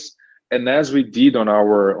influences, and as we did on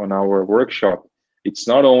our workshop, it's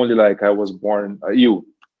not only like I was born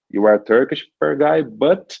you are a Turkish guy,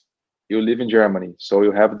 but you live in Germany. So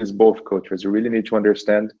you have these both cultures. You really need to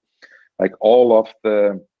understand like all of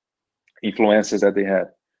the influences that they had.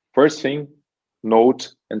 First thing,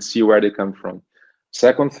 note and see where they come from.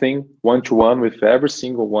 Second thing, one-to-one with every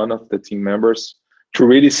single one of the team members to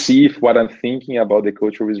really see if what I'm thinking about the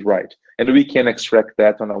culture is right. And we can extract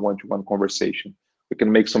that on a one-to-one conversation. We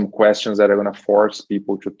can make some questions that are gonna force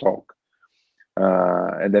people to talk.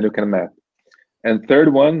 And then you can map. And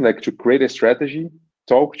third one, like to create a strategy,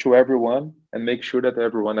 talk to everyone and make sure that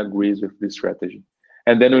everyone agrees with this strategy.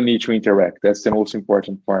 And then we need to interact. That's the most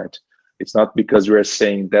important part. It's not because we're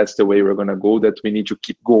saying that's the way we're going to go that we need to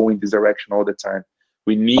keep going this direction all the time.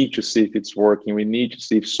 We need to see if it's working. We need to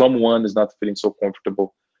see if someone is not feeling so comfortable,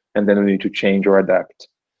 and then we need to change or adapt.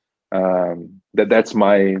 That's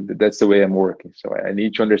the way I'm working. So I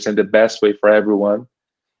need to understand the best way for everyone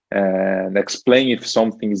and explain if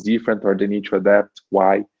something is different or they need to adapt,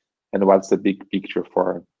 why, and what's the big picture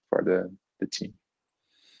for the team.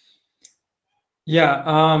 Yeah.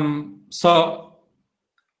 So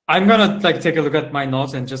I'm gonna take a look at my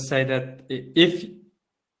notes and just say that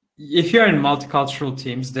if you're in multicultural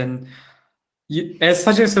teams, then as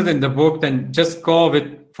suggested in the book, then just go with,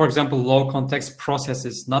 for example, low context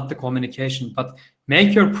processes, not the communication, but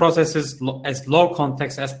make your processes as low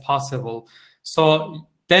context as possible. So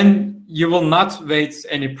then you will not face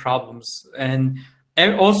any problems. And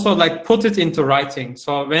also put it into writing.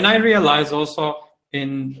 So when I realized also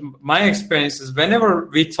in my experiences, whenever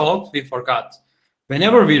we talked, we forgot.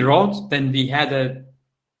 Whenever we wrote, then we had a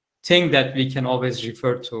thing that we can always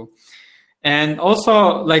refer to. And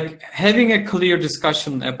also having a clear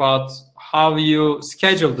discussion about how you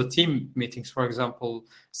schedule the team meetings, for example,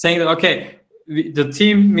 saying that, okay, the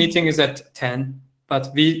team meeting is at 10, but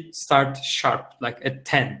we start sharp, at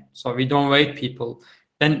 10. So we don't wait people.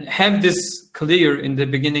 Then have this clear in the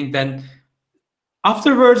beginning. Then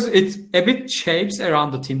afterwards, it a bit shapes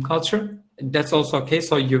around the team culture. That's also okay.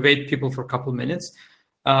 So you wait people for a couple minutes.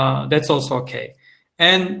 That's also okay.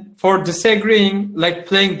 And for disagreeing,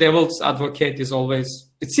 playing devil's advocate is always,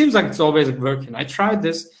 it seems like it's always working. I tried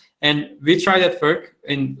this and we tried at work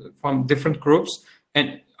from different groups,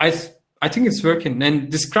 and I think it's working.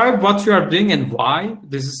 And describe what you are doing and why,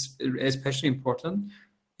 this is especially important,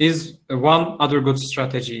 is one other good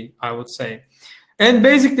strategy, I would say. And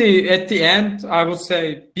basically at the end, I would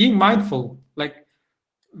say being mindful,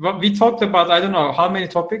 what we talked about, I don't know how many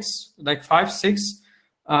topics, 5, 6,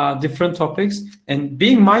 different topics, and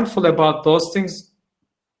being mindful about those things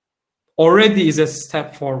already is a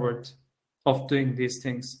step forward of doing these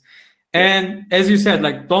things. And as you said,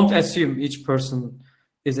 don't assume each person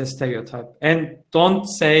is a stereotype, and don't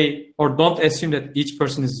say or don't assume that each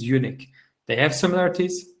person is unique. They have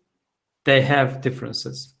similarities, they have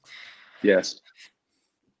differences. Yes.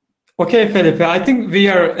 Okay, Felipe, I think we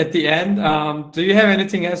are at the end. Do you have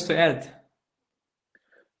anything else to add?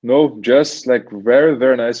 No, just very,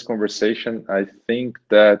 very nice conversation. I think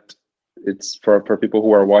that it's for people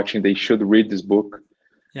who are watching, they should read this book.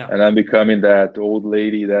 Yeah. And I'm becoming that old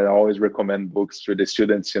lady that always recommend books to the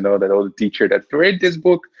students, that old teacher that read this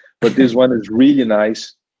book. But this one is really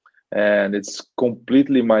nice and it's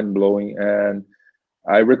completely mind-blowing. And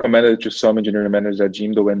I recommend it to some engineering managers at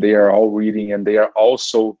Jimdo, and they are all reading, and they are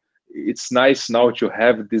also, it's nice now to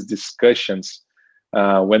have these discussions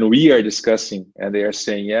when we are discussing, and they are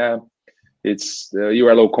saying, yeah, it's you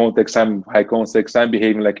are low context, I'm high context, I'm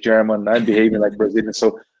behaving like German, I'm behaving like Brazilian.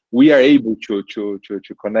 So we are able to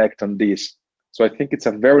connect on this. So I think it's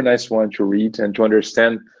a very nice one to read and to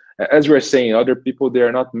understand. As we're saying, other people, they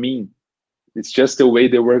are not mean. It's just the way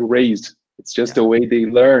they were raised. It's just the way they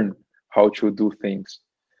learn how to do things.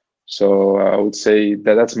 So I would say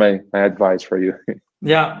that's my advice for you.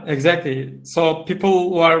 Yeah, exactly. So people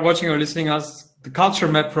who are watching or listening us, the Culture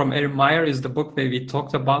Map from Erin Meyer is the book that we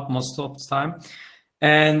talked about most of the time.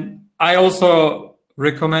 And I also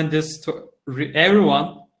recommend this to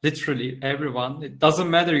everyone, literally everyone. It doesn't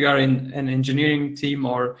matter you are in an engineering team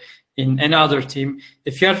or in any other team.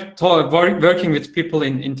 If you are working with people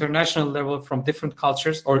in international level from different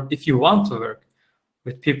cultures, or if you want to work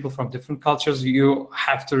with people from different cultures, you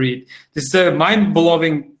have to read. This is a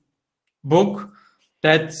mind-blowing book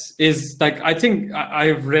that is I think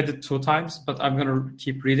I've read it 2 times, but I'm going to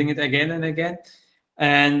keep reading it again and again.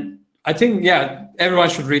 And I think, yeah, everyone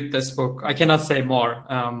should read this book. I cannot say more.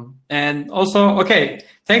 And also, okay,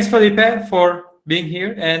 thanks, Felipe, for being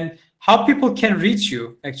here. And how people can reach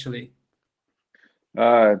you, actually?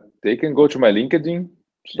 They can go to my LinkedIn.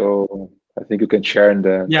 So I think you can share in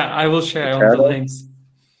the... Yeah, I will share on the links.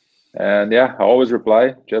 And yeah, I always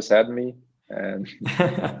reply. Just add me. And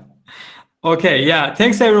okay, yeah.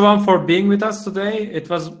 Thanks everyone for being with us today. It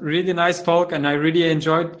was really nice talk, and I really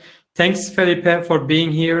enjoyed. Thanks, Felipe, for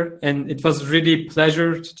being here, and it was really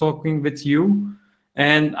pleasure to talking with you.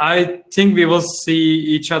 And I think we will see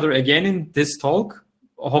each other again in this talk,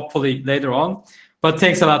 hopefully later on. But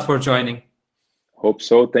thanks a lot for joining. Hope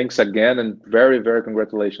so. Thanks again, and very, very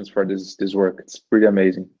congratulations for this work. It's pretty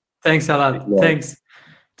amazing. Thanks a lot. Thanks.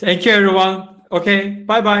 Thank you, everyone. Okay,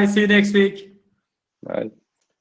 bye-bye. See you next week. Bye.